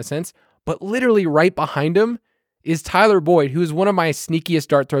makes a ton of sense. But literally right behind him is Tyler Boyd, who is one of my sneakiest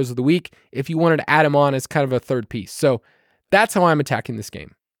dart throws of the week, if you wanted to add him on as kind of a third piece. So that's how I'm attacking this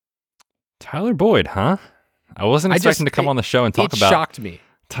game. Tyler Boyd, huh? I wasn't expecting to come on the show and talk about shocked me.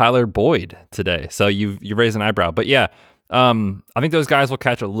 Tyler Boyd today. So you raised an eyebrow. But yeah, I think those guys will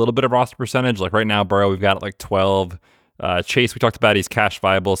catch a little bit of roster percentage. Like right now, Burrow, we've got like 12. Chase, we talked about, he's cash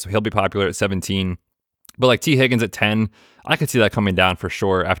viable, so he'll be popular at 17. But like T. Higgins at 10, I could see that coming down for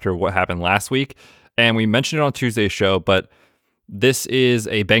sure after what happened last week. And we mentioned it on Tuesday's show, but this is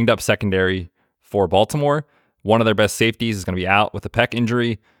a banged up secondary for Baltimore. One of their best safeties is going to be out with a pec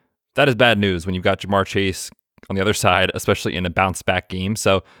injury. That is bad news when you've got Jamar Chase on the other side, especially in a bounce back game.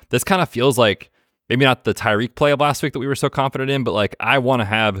 So this kind of feels like maybe not the Tyreek play of last week that we were so confident in, but like I want to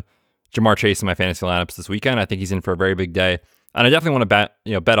have Jamar Chase in my fantasy lineups this weekend. I think he's in for a very big day. And I definitely want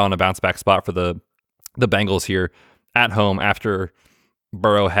to bet on a bounce back spot for the Bengals here at home after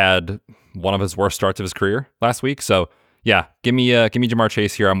Burrow had one of his worst starts of his career last week. So yeah, give me Jamar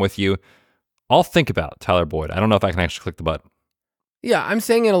Chase here. I'm with you. I'll think about Tyler Boyd. I don't know if I can actually click the button. Yeah, I'm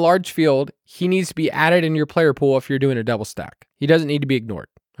saying in a large field, he needs to be added in your player pool if you're doing a double stack. He doesn't need to be ignored.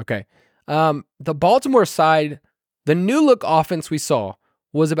 Okay. The Baltimore side, the new look offense we saw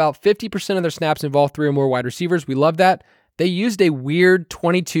was about 50% of their snaps involved 3 or more wide receivers. We love that. They used a weird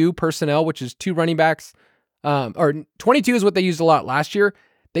 22 personnel, which is 2 running backs. Or 22 is what they used a lot last year.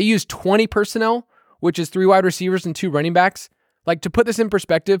 They used 20 personnel, which is 3 wide receivers and 2 running backs. Like, to put this in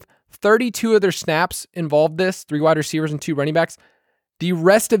perspective, 32 of their snaps involved this, 3 wide receivers and 2 running backs. The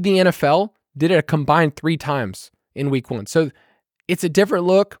rest of the NFL did it a combined 3 times in week 1. So it's a different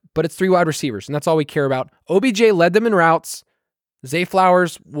look, but it's 3 wide receivers, and that's all we care about. OBJ led them in routes. Zay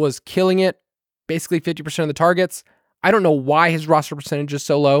Flowers was killing it, basically 50% of the targets. I don't know why his roster percentage is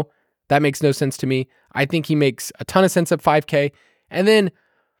so low. That makes no sense to me. I think he makes a ton of sense at 5K. And then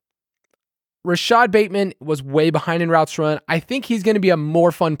Rashad Bateman was way behind in routes run. I think he's going to be a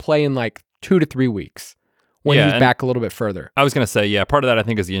more fun play in like 2 to 3 weeks when he's back a little bit further. I was going to say, yeah, part of that I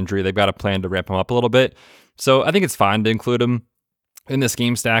think is the injury. They've got a plan to ramp him up a little bit. So I think it's fine to include him in this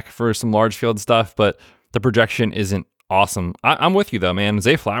game stack for some large field stuff, but the projection isn't awesome. I'm with you though, man.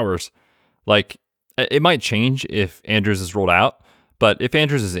 Zay Flowers, like, it might change if Andrews is rolled out, but if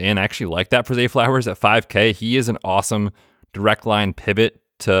Andrews is in, I actually like that for Zay Flowers at 5K. He is an awesome direct line pivot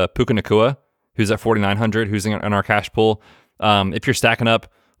to Puka Nacua, who's at 4,900, who's in our cash pool. If you're stacking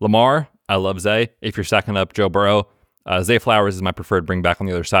up Lamar, I love Zay. If you're stacking up Joe Burrow, Zay Flowers is my preferred bring back on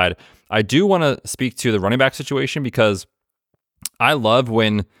the other side. I do want to speak to the running back situation because I love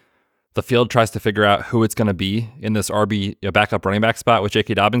when the field tries to figure out who it's going to be in this RB backup running back spot with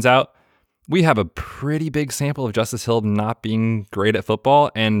J.K. Dobbins out. We have a pretty big sample of Justice Hill not being great at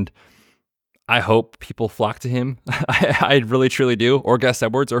football, and I hope people flock to him. I really, truly do, or Gus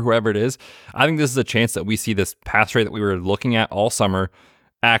Edwards, or whoever it is. I think this is a chance that we see this pass rate that we were looking at all summer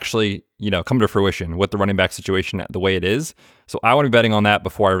actually, come to fruition with the running back situation the way it is. So I want to be betting on that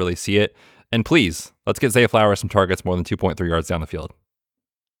before I really see it. And please, let's get Zay Flowers some targets more than 2.3 yards down the field.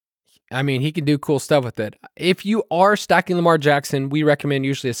 I mean, he can do cool stuff with it. If you are stacking Lamar Jackson, we recommend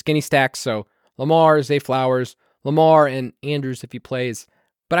usually a skinny stack. So Lamar, Zay Flowers, Lamar, and Andrews if he plays.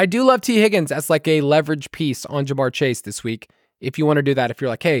 But I do love T. Higgins as like a leverage piece on Jamar Chase this week. If you want to do that, if you're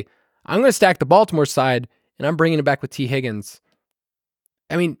like, hey, I'm going to stack the Baltimore side and I'm bringing it back with T. Higgins.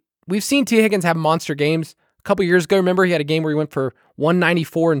 I mean, we've seen T. Higgins have monster games. A couple years ago, remember, he had a game where he went for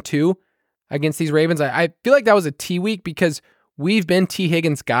 194 and 2 against these Ravens. I feel like that was a T week because we've been T.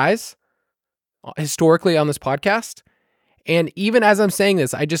 Higgins guys historically on this podcast. And even as I'm saying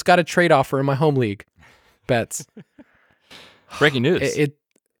this, I just got a trade offer in my home league bets. Breaking news.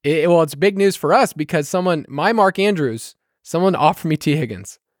 Well, it's big news for us because my Mark Andrews, someone offered me T.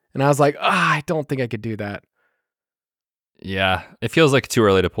 Higgins. And I was like, I don't think I could do that. Yeah, it feels like too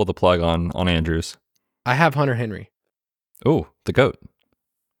early to pull the plug on Andrews. I have Hunter Henry. Oh, the GOAT.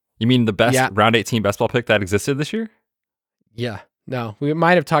 You mean the best round 18 best ball pick that existed this year? Yeah. No, we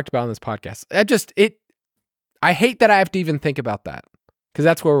might have talked about on this podcast. I hate that I have to even think about that because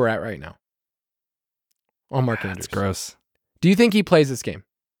that's where we're at right now. On Mark Andrews. That's gross. Do you think he plays this game?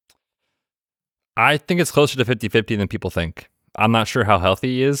 I think it's closer to 50-50 than people think. I'm not sure how healthy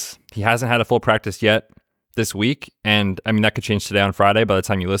he is. He hasn't had a full practice yet this week. And I mean, that could change today on Friday by the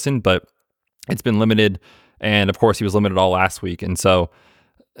time you listen, but it's been limited. And of course, he was limited all last week. And so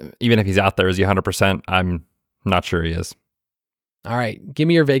even if he's out there, is he 100%? I'm not sure he is. All right. Give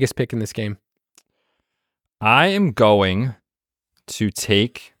me your Vegas pick in this game. I am going to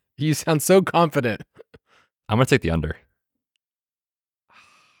take... You sound so confident. I'm going to take the under.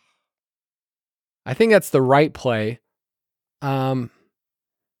 I think that's the right play. Man,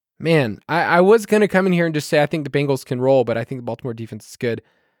 I was going to come in here and just say I think the Bengals can roll, but I think the Baltimore defense is good.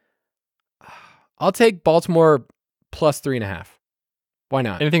 I'll take Baltimore plus 3.5. Why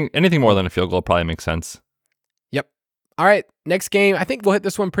not? Anything more than a field goal probably makes sense. Yep. All right, next game. I think we'll hit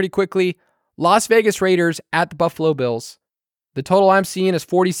this one pretty quickly. Las Vegas Raiders at the Buffalo Bills. The total I'm seeing is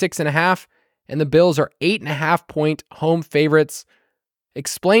 46.5, and the Bills are 8.5-point home favorites.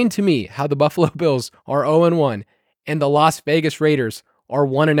 Explain to me how the Buffalo Bills are 0-1 and the Las Vegas Raiders are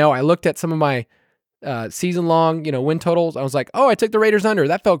 1-0. I looked at some of my season-long, win totals. I was like, oh, I took the Raiders under.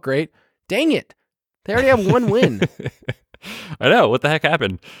 That felt great. Dang it. They already have one win. I know. What the heck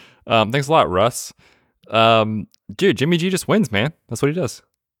happened? Thanks a lot, Russ. Dude, Jimmy G just wins, man. That's what he does.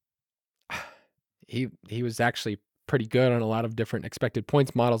 He was actually pretty good on a lot of different expected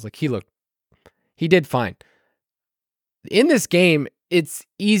points models. Like he did fine. In this game, it's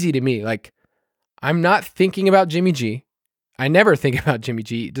easy to me. Like, I'm not thinking about Jimmy G. I never think about Jimmy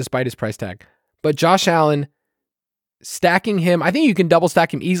G despite his price tag. But Josh Allen, stacking him, I think you can double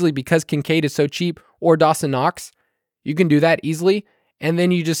stack him easily because Kincaid is so cheap, or Dawson Knox. You can do that easily. And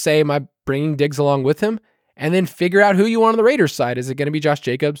then you just say, am I bringing Diggs along with him? And then figure out who you want on the Raiders side. Is it going to be Josh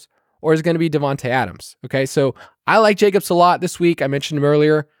Jacobs or is it going to be Devontae Adams? Okay, so I like Jacobs a lot this week. I mentioned him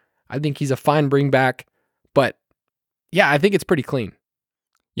earlier. I think he's a fine bring back. But yeah, I think it's pretty clean.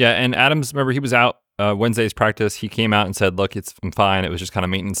 Yeah, and Adams, remember, he was out Wednesday's practice. He came out and said, look, I'm fine. It was just kind of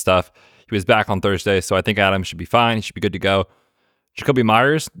maintenance stuff. He was back on Thursday, so I think Adams should be fine. He should be good to go. Jacoby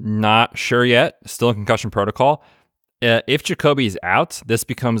Myers, not sure yet. Still in concussion protocol. If Jacoby's out, this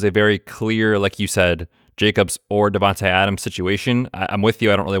becomes a very clear, like you said, Jacobs or Devontae Adams situation. I'm with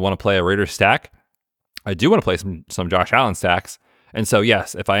you. I don't really want to play a Raiders stack. I do want to play some Josh Allen stacks. And so,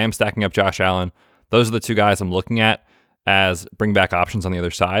 yes, if I am stacking up Josh Allen, those are the two guys I'm looking at as bring back options on the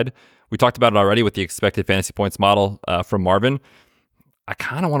other side. We talked about it already with the expected fantasy points model from Marvin. I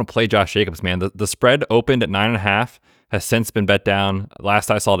kind of want to play Josh Jacobs, man. The spread opened at 9.5, has since been bet down.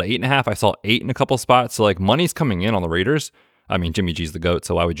 Last I saw it at 8.5. I saw 8 in a couple of spots. So, like, money's coming in on the Raiders. I mean, Jimmy G's the GOAT,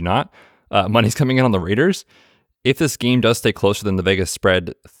 so why would you not? Money's coming in on the Raiders. If this game does stay closer than the Vegas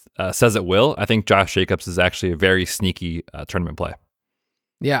spread says it will, I think Josh Jacobs is actually a very sneaky tournament play.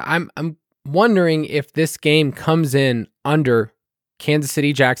 Yeah, I'm wondering if this game comes in under Kansas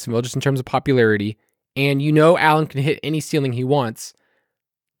City, Jacksonville, just in terms of popularity, and Allen can hit any ceiling he wants.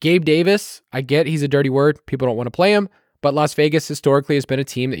 Gabe Davis, I get he's a dirty word. People don't want to play him, but Las Vegas historically has been a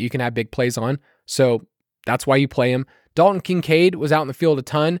team that you can have big plays on, so that's why you play him. Dalton Kincaid was out in the field a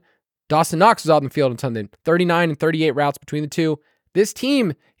ton. Dawson Knox was out in the field a ton. Then 39 and 38 routes between the two. This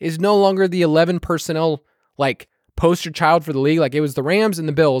team is no longer the 11 personnel, like, poster child for the league. Like, it was the Rams and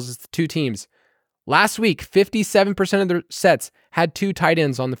the Bills. It's the two teams. Last week, 57% of their sets had 2 tight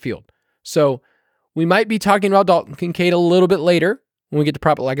ends on the field. So we might be talking about Dalton Kincaid a little bit later when we get to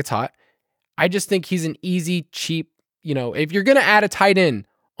Prop It Like It's Hot. I just think he's an easy, cheap, if you're going to add a tight end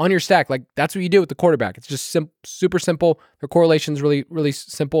on your stack, like, that's what you do with the quarterback. It's just super simple. The correlation's really, really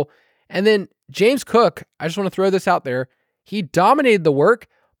simple. And then James Cook, I just want to throw this out there. He dominated the work,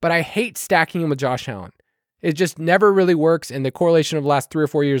 but I hate stacking him with Josh Allen. It just never really works. And the correlation of the last 3 or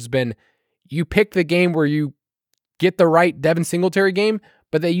 4 years has been you pick the game where you get the right Devin Singletary game,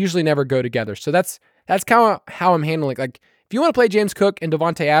 but they usually never go together. So that's kind of how I'm handling it. Like, if you want to play James Cook and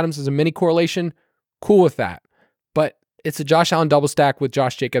Devontae Adams as a mini correlation, cool with that. But it's a Josh Allen double stack with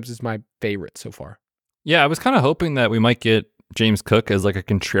Josh Jacobs is my favorite so far. Yeah, I was kind of hoping that we might get James Cook as like a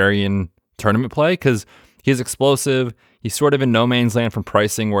contrarian tournament play because he's explosive. He's sort of in no man's land from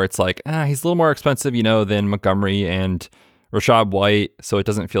pricing where it's like, he's a little more expensive, than Montgomery and Rashad White, so it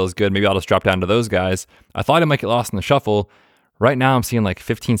doesn't feel as good. Maybe I'll just drop down to those guys. I thought I might get lost in the shuffle. Right now I'm seeing like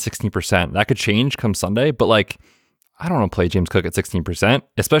 15, 16%. That could change come Sunday, but like, I don't want to play James Cook at 16%,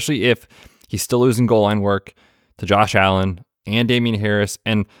 especially if he's still losing goal line work to Josh Allen and Damian Harris.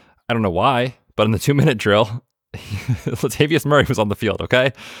 And I don't know why, but in the 2-minute drill, Latavius Murray was on the field,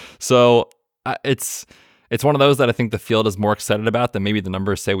 okay? So it's one of those that I think the field is more excited about than maybe the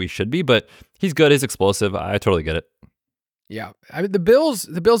numbers say we should be, but he's good, he's explosive. I totally get it. Yeah. I mean, the Bills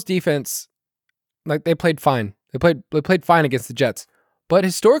defense, like, they played fine. They played fine against the Jets. But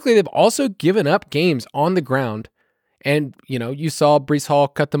historically, they've also given up games on the ground And, you saw Breece Hall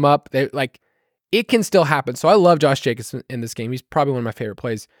cut them up. It can still happen. So I love Josh Jacobs in this game. He's probably one of my favorite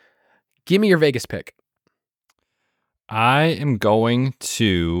plays. Give me your Vegas pick. I'm going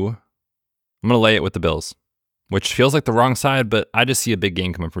to lay it with the Bills, which feels like the wrong side, but I just see a big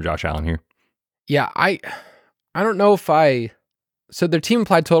game coming from Josh Allen here. Yeah, I don't know if so their team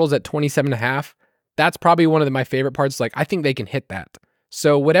implied totals at 27.5. That's probably one of my favorite parts. I think they can hit that.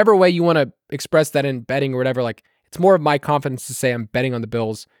 So whatever way you want to express that in betting or whatever, it's more of my confidence to say I'm betting on the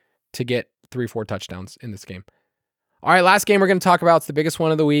Bills to get 3-4 touchdowns in this game. All right, last game we're going to talk about. It's the biggest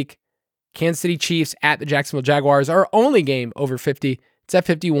one of the week. Kansas City Chiefs at the Jacksonville Jaguars, our only game over 50. It's at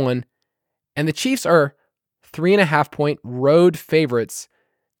 51. And the Chiefs are 3.5-point road favorites.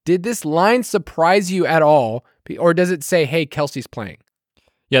 Did this line surprise you at all? Or does it say, hey, Kelsey's playing?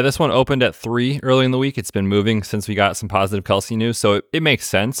 Yeah, this one opened at 3 early in the week. It's been moving since we got some positive Kelsey news, so it makes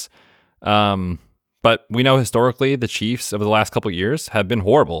sense. But we know historically the Chiefs over the last couple of years have been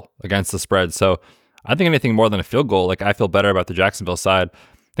horrible against the spread. So I think anything more than a field goal, I feel better about the Jacksonville side.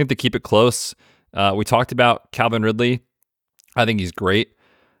 I think they keep it close. We talked about Calvin Ridley. I think he's great.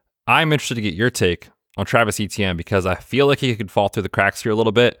 I'm interested to get your take on Travis Etienne because I feel like he could fall through the cracks here a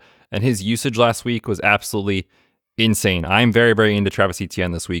little bit. And his usage last week was absolutely insane. I'm very, very into Travis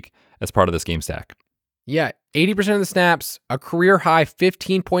Etienne this week as part of this game stack. Yeah, 80% of the snaps, a career high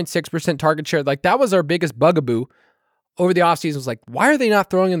 15.6% target share. That was our biggest bugaboo over the offseason. Was why are they not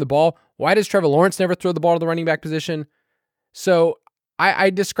throwing him the ball? Why does Trevor Lawrence never throw the ball to the running back position? So I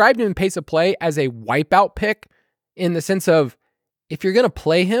described him in pace of play as a wipeout pick in the sense of if you're going to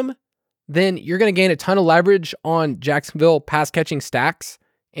play him, then you're going to gain a ton of leverage on Jacksonville pass catching stacks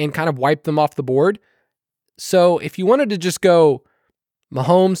and kind of wipe them off the board. So if you wanted to just go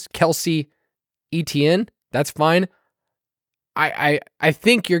Mahomes, Kelsey, Etienne, that's fine. I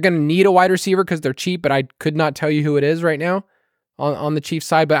think you're going to need a wide receiver because they're cheap, but I could not tell you who it is right now on the Chiefs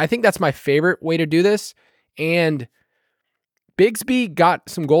side. But I think that's my favorite way to do this. And Bigsby got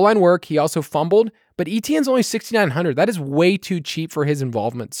some goal line work. He also fumbled, but Etienne's only 6,900. That is way too cheap for his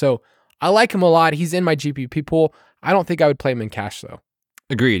involvement. So I like him a lot. He's in my GPP pool. I don't think I would play him in cash though.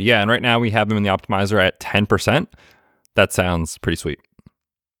 Agreed. Yeah. And right now we have him in the optimizer at 10%. That sounds pretty sweet.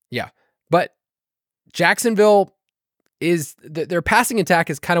 Yeah. But Jacksonville their passing attack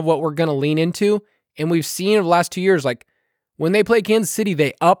is kind of what we're going to lean into. And we've seen over the last 2 years, when they play Kansas City,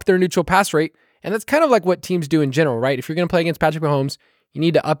 they up their neutral pass rate. And that's kind of like what teams do in general, right? If you're going to play against Patrick Mahomes, you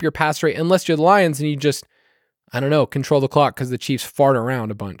need to up your pass rate unless you're the Lions and you just, control the clock because the Chiefs fart around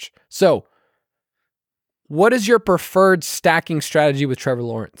a bunch. So what is your preferred stacking strategy with Trevor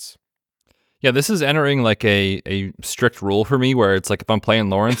Lawrence? Yeah, this is entering a strict rule for me where it's if I'm playing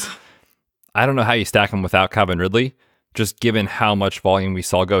Lawrence, I don't know how you stack him without Calvin Ridley, just given how much volume we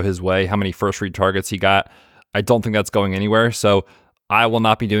saw go his way, how many first read targets he got. I don't think that's going anywhere. So I will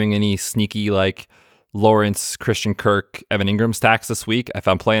not be doing any sneaky Lawrence, Christian Kirk, Evan Ingram stacks this week. If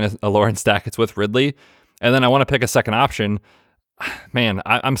I'm playing a Lawrence stack, it's with Ridley. And then I want to pick a second option. Man,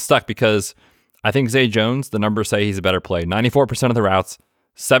 I'm stuck because I think Zay Jones, the numbers say he's a better play. 94% of the routes,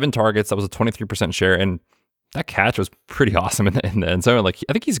 7 targets. That was a 23% share. And that catch was pretty awesome in the end zone. I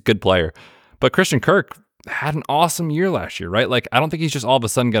think he's a good player. But Christian Kirk had an awesome year last year, right? I don't think he's just all of a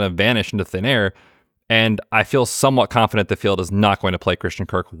sudden going to vanish into thin air. And I feel somewhat confident the field is not going to play Christian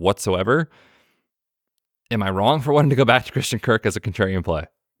Kirk whatsoever. Am I wrong for wanting to go back to Christian Kirk as a contrarian play?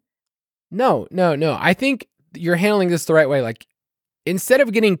 No. I think you're handling this the right way. Instead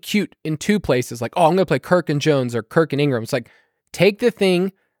of getting cute in two places, I'm going to play Kirk and Jones or Kirk and Ingram, it's take the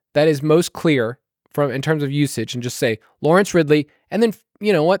thing that is most clear in terms of usage and just say Lawrence, Ridley, and then,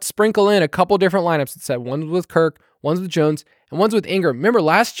 sprinkle in a couple different lineups that said one's with Kirk, one's with Jones, and one's with Ingram. Remember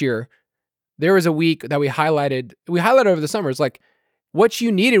last year, there was a week that we highlighted over the summer. It's what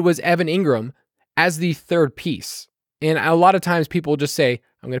you needed was Evan Ingram as the third piece. And a lot of times people just say,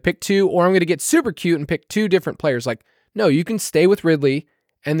 I'm going to pick 2, or I'm going to get super cute and pick 2 different players. No, you can stay with Ridley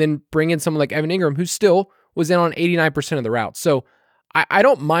and then bring in someone like Evan Ingram, who still was in on 89% of the routes. So I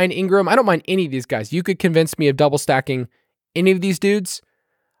don't mind Ingram. I don't mind any of these guys. You could convince me of double stacking any of these dudes.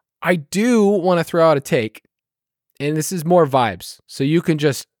 I do want to throw out a take, and this is more vibes. So you can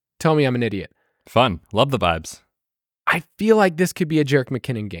just tell me I'm an idiot. Fun. Love the vibes. I feel like this could be a Jerick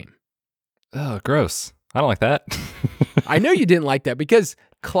McKinnon game. Oh, gross. I don't like that. I know you didn't like that because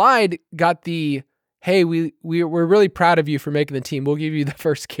Clyde got the, hey, we're really proud of you for making the team. We'll give you the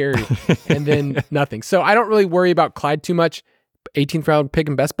first carry and then nothing. So I don't really worry about Clyde too much. 18th round pick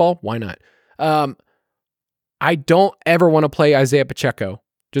in best ball. Why not? I don't ever want to play Isaiah Pacheco,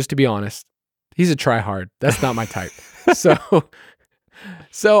 just to be honest. He's a tryhard. That's not my type.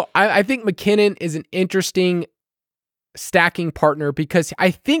 So I think McKinnon is an interesting stacking partner because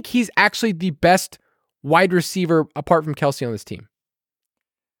I think he's actually the best wide receiver apart from Kelsey on this team.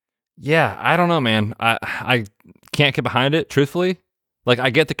 Yeah, I don't know, man. I can't get behind it, truthfully. Like,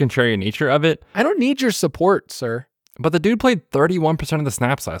 I get the contrarian nature of it. I don't need your support, sir. But the dude played 31% of the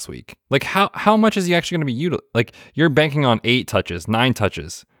snaps last week. Like, how much is he actually going to be utilized? Like, you're banking on 8 touches, 9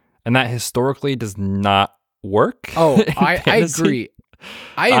 touches, and that historically does not work. Oh, I agree.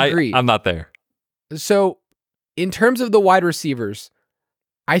 I agree. I'm not there. So, in terms of the wide receivers,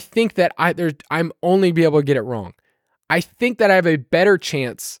 I think that I'm only be able to get it wrong. I think that I have a better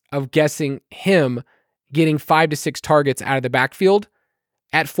chance of guessing him getting 5 to 6 targets out of the backfield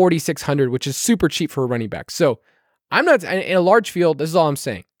at 4,600, which is super cheap for a running back. So I'm not in a large field. This is all I'm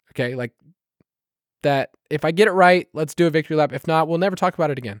saying. Okay. Like that. If I get it right, let's do a victory lap. If not, we'll never talk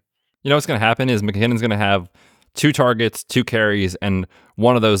about it again. You know what's going to happen is McKinnon's going to have 2 targets, 2 carries, and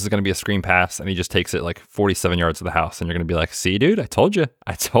one of those is going to be a screen pass, and he just takes it like 47 yards to the house. And you're going to be like, see, dude, I told you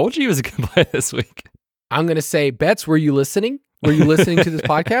he was a good play this week. I'm going to say, Betts, were you listening? Were you listening to this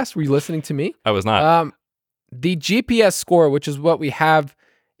podcast? Were you listening to me? I was not. The GPS score, which is what we have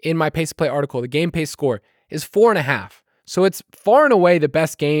in my Pace of Play article, the game pace score, is 4.5. So it's far and away the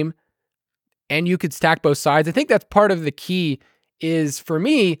best game, and you could stack both sides. I think that's part of the key is, for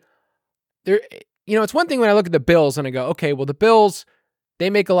me, it's one thing when I look at the Bills and I go, okay, well, the Bills, they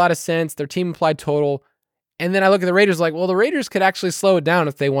make a lot of sense. Their team implied total. And then I look at the Raiders like, well, the Raiders could actually slow it down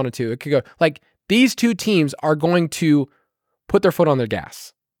if they wanted to. It could go like, these two teams are going to put their foot on their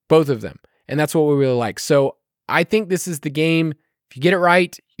gas, both of them. And that's what we really like. So I think this is the game. If you get it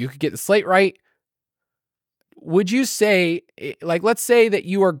right, you could get the slate right. Would you say, like, let's say that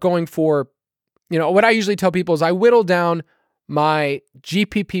you are going for, what I usually tell people is I whittle down my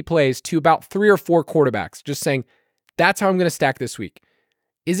GPP plays to about 3 or 4 quarterbacks, just saying that's how I'm going to stack this week.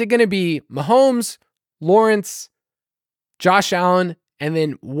 Is it going to be Mahomes, Lawrence, Josh Allen, and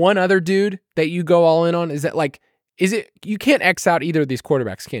then one other dude that you go all in on? You can't X out either of these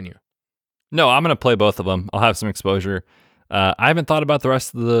quarterbacks, can you? No, I'm going to play both of them. I'll have some exposure. I haven't thought about the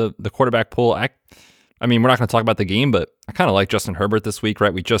rest of the quarterback pool. I mean, we're not going to talk about the game, but I kind of like Justin Herbert this week,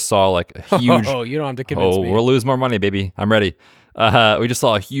 right? We just saw like a huge... Oh, you don't have to convince me. We'll lose more money, baby. I'm ready. We just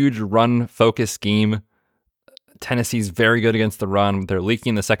saw a huge run-focused game. Tennessee's very good against the run. They're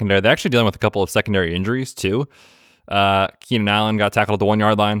leaking the secondary. They're actually dealing with a couple of secondary injuries, too. Keenan Allen got tackled at the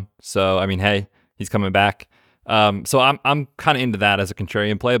 1-yard line. So, I mean, hey, he's coming back. So I'm kind of into that as a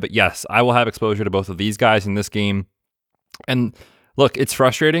contrarian play. But yes, I will have exposure to both of these guys in this game. And look, it's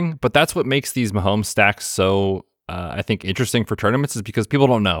frustrating, but that's what makes these Mahomes stacks so, I think, interesting for tournaments is because people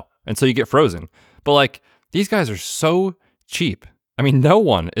don't know. And so you get frozen. But like, these guys are so cheap. I mean, no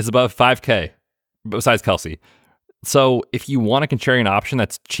one is above 5K besides Kelsey. So if you want a contrarian option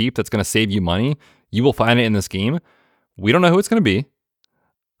that's cheap, that's going to save you money, you will find it in this game. We don't know who it's going to be.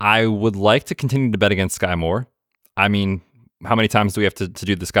 I would like to continue to bet against Sky Moore. I mean, how many times do we have to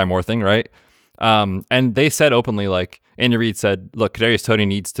do the Sky Moore thing, right? And they said openly, like Andy Reid said, look, Kadarius Toney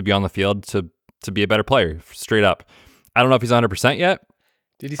needs to be on the field to be a better player, straight up. I don't know if he's 100% yet.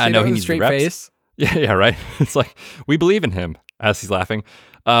 Did he say that with a straight face? Yeah, right. It's like, we believe in him, as he's laughing.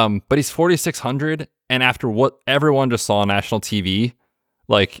 But he's 4,600, and after what everyone just saw on national TV,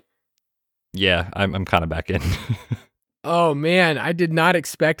 like, yeah, I'm kind of back in. Oh man, I did not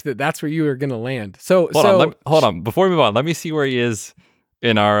expect that that's where you were going to land. Hold on. Before we move on, let me see where he is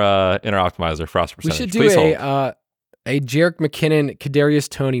in our optimizer for roster percentage. We should do a Jerick McKinnon, Kadarius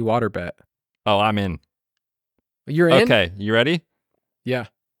Toney water bet. Oh, I'm in. You're in? Okay, you ready? Yeah.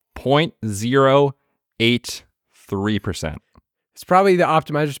 0.083%. It's probably the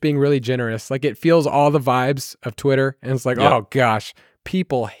optimizers being really generous. Like, it feels all the vibes of Twitter, and it's like, Oh gosh,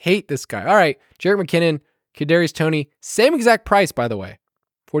 people hate this guy. All right, Jerick McKinnon, Kadarius Toney, same exact price, by the way,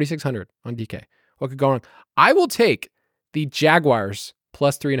 4,600 on DK. What could go wrong? I will take the Jaguars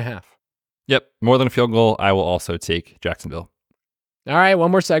plus 3.5. Yep, more than a field goal. I will also take Jacksonville. All right,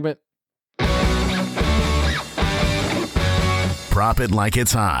 one more segment. Prop it like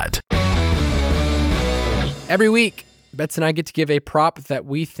it's hot. Every week, Betts and I get to give a prop that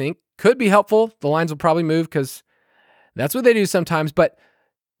we think could be helpful. The lines will probably move because that's what they do sometimes. But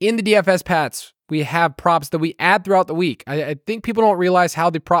in the DFS Pats, we have props that we add throughout the week. I think people don't realize how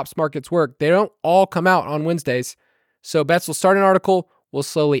the props markets work. They don't all come out on Wednesdays. So Betts will start an article. We'll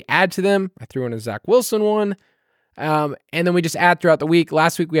slowly add to them. I threw in a Zach Wilson one. And then we just add throughout the week.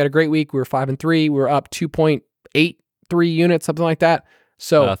 Last week, we had a great week. We were 5-3. We were up 2.83 units, something like that.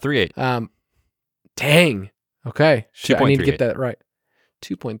 So 3.8. Dang. Okay. I need to get that right.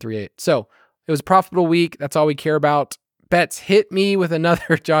 2.38. So it was a profitable week. That's all we care about. Betts, hit me with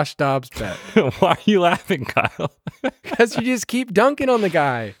another Josh Dobbs bet. Why are you laughing, Kyle? Because you just keep dunking on the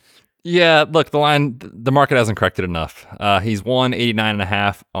guy. Yeah, look, the market hasn't corrected enough. He's won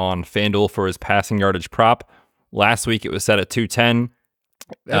 89.5 on FanDuel for his passing yardage prop. Last week it was set at 210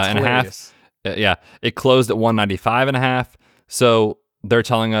 and a half. Yeah, it closed at 195.5. So they're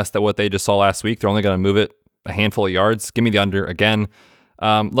telling us that what they just saw last week, they're only going to move it a handful of yards. Give me the under again.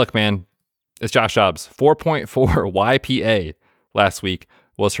 Look, man, it's Josh Dobbs. 4.4 YPA last week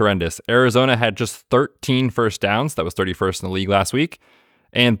was horrendous. Arizona had just 13 first downs. That was 31st in the league last week.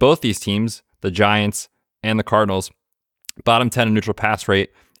 And both these teams, the Giants and the Cardinals, bottom 10 in neutral pass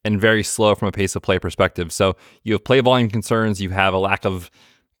rate and very slow from a pace of play perspective. So you have play volume concerns. You have a lack of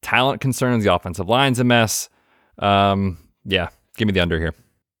talent concerns. The offensive line's a mess. Yeah, give me the under here.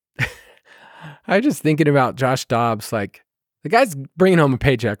 I just thinking about Josh Dobbs, like the guy's bringing home a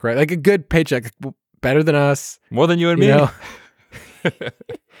paycheck, right? Like a good paycheck, better than us. More than you and me. Know?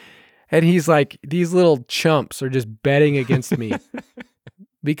 And he's like, these little chumps are just betting against me.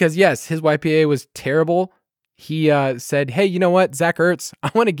 Because yes, his YPA was terrible. He said, hey, you know what, Zach Ertz, I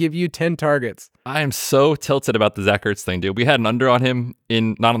want to give you 10 targets. I am so tilted about the Zach Ertz thing, dude. We had an under on him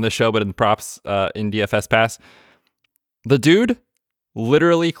not on this show, but in props in DFS Pass. The dude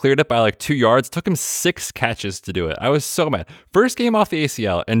literally cleared it by like 2 yards. Took him 6 catches to do it. I was so mad. First game off the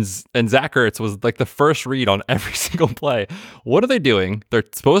ACL, and Zach Ertz was like the first read on every single play. What are they doing? They're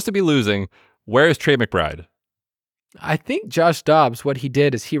supposed to be losing. Where is Trey McBride? I think Josh Dobbs, what he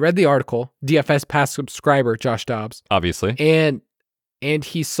did is he read the article, DFS Pass subscriber Josh Dobbs. Obviously. And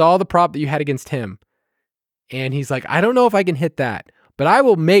he saw the prop that you had against him. And he's like, I don't know if I can hit that, but I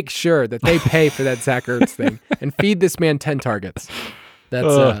will make sure that they pay for that Zach Ertz thing and feed this man 10 targets.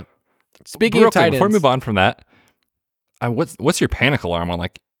 That's speaking of tight ends. Before we move on from that, what's your panic alarm on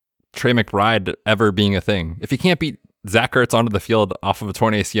like Trey McBride ever being a thing? If he can't beat Zach Ertz onto the field off of a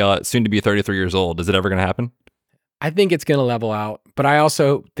torn ACL at soon to be 33 years old, is it ever going to happen? I think it's going to level out, but I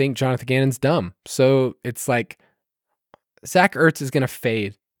also think Jonathan Gannon's dumb. So it's like Zach Ertz is going to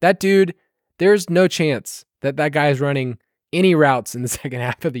fade. That dude, there's no chance that guy is running any routes in the second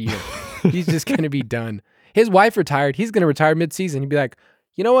half of the year. He's just going to be done. His wife retired. He's going to retire mid-season. He'd be like,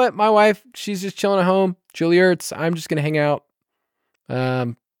 you know what? My wife, she's just chilling at home. Julie Ertz, I'm just going to hang out.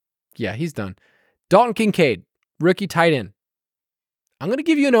 Yeah, he's done. Dalton Kincaid, rookie tight end. I'm going to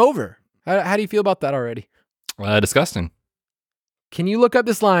give you an over. How do you feel about that already? Disgusting. Can you look up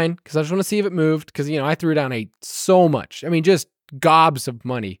this line? Because I just want to see if it moved. Because, I threw down so much. I mean, just gobs of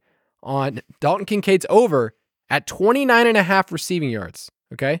money on Dalton Kincaid's over at 29.5 receiving yards.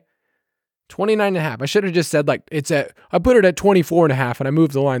 Okay? 29.5. I should have just said I put it at 24.5 and I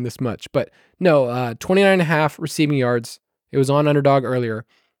moved the line this much. But no, 29.5 receiving yards. It was on Underdog earlier.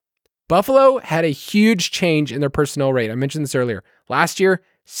 Buffalo had a huge change in their personnel rate. I mentioned this earlier. Last year,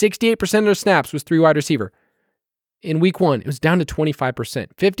 68% of their snaps was 3 wide receiver. In week 1, it was down to 25%.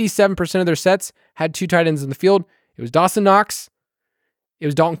 57% of their sets had 2 tight ends in the field. It was Dawson Knox. It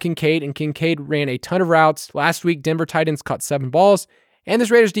was Dalton Kincaid, and Kincaid ran a ton of routes. Last week, Denver tight ends caught 7 balls. And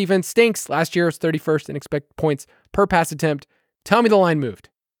this Raiders defense stinks. Last year, it was 31st in expected points per pass attempt. Tell me the line moved.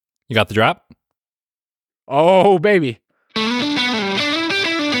 You got the drop? Oh, baby.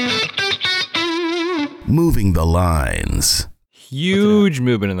 Moving the lines. Huge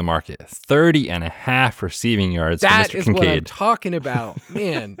movement in the market. 30.5 receiving yards for Mr. That is Kincaid. what I'm talking about.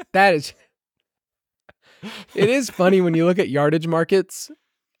 Man, that is... It is funny when you look at yardage markets,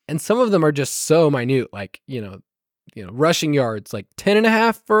 and some of them are just so minute, like, rushing yards, like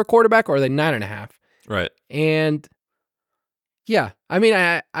 10.5 for a quarterback, or are they 9.5? Right. And yeah, I mean,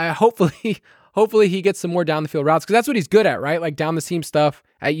 I hopefully he gets some more down the field routes, because that's what he's good at, right? Like down the seam stuff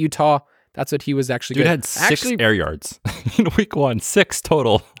at Utah. That's what he was actually good at. Dude had 6 air yards in week 1, 6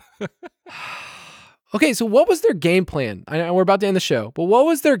 total. Okay, so what was their game plan? I know we're about to end the show, but what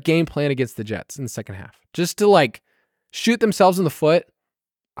was their game plan against the Jets in the second half? Just to shoot themselves in the foot?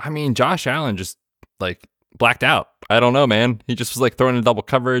 I mean, Josh Allen just blacked out. I don't know, man. He just was throwing in double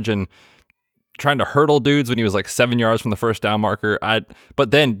coverage and trying to hurdle dudes when he was 7 yards from the first down marker.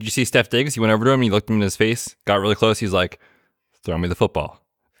 But then did you see Steph Diggs? He went over to him, he looked him in his face, got really close. He's like, throw me the football.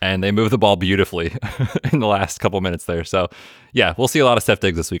 And they moved the ball beautifully in the last couple minutes there. So, yeah, we'll see a lot of Steph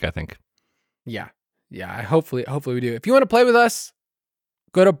Diggs this week, I think. Yeah. Hopefully we do. If you want to play with us,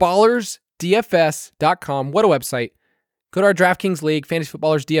 go to ballersdfs.com. What a website. Go to our DraftKings League, Fantasy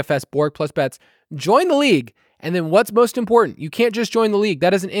Footballers DFS, board plus bets. Join the league. And then what's most important, you can't just join the league. That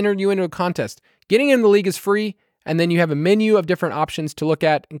doesn't enter you into a contest. Getting in the league is free. And then you have a menu of different options to look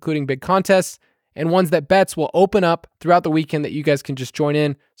at, including big contests and ones that bets will open up throughout the weekend that you guys can just join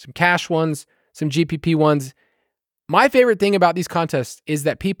in. Some cash ones, some GPP ones. my favorite thing about these contests is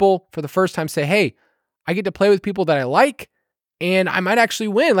that people for the first time say, hey, I get to play with people that I like and I might actually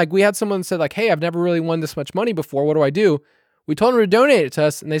win. Like we had someone said like, hey, I've never really won this much money before. What do I do? We told them to donate it to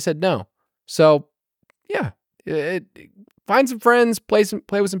us and they said no. So yeah, find some friends, play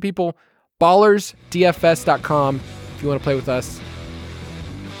with some people. ballersdfs.com if you want to play with us.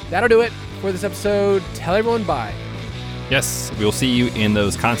 That'll do it for this episode. Tell everyone bye. Yes, we will see you in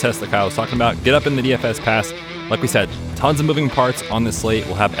those contests that Kyle was talking about. Get up in the DFS pass. Like we said, tons of moving parts on this slate.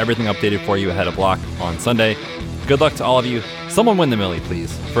 We'll have everything updated for you ahead of block on Sunday. Good luck to all of you. Someone win the Millie,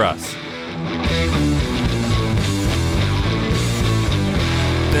 please, for us.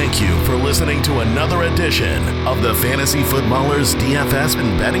 Thank you for listening to another edition of the Fantasy Footballers DFS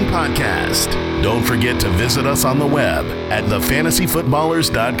and Betting Podcast. Don't forget to visit us on the web at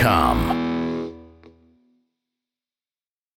thefantasyfootballers.com.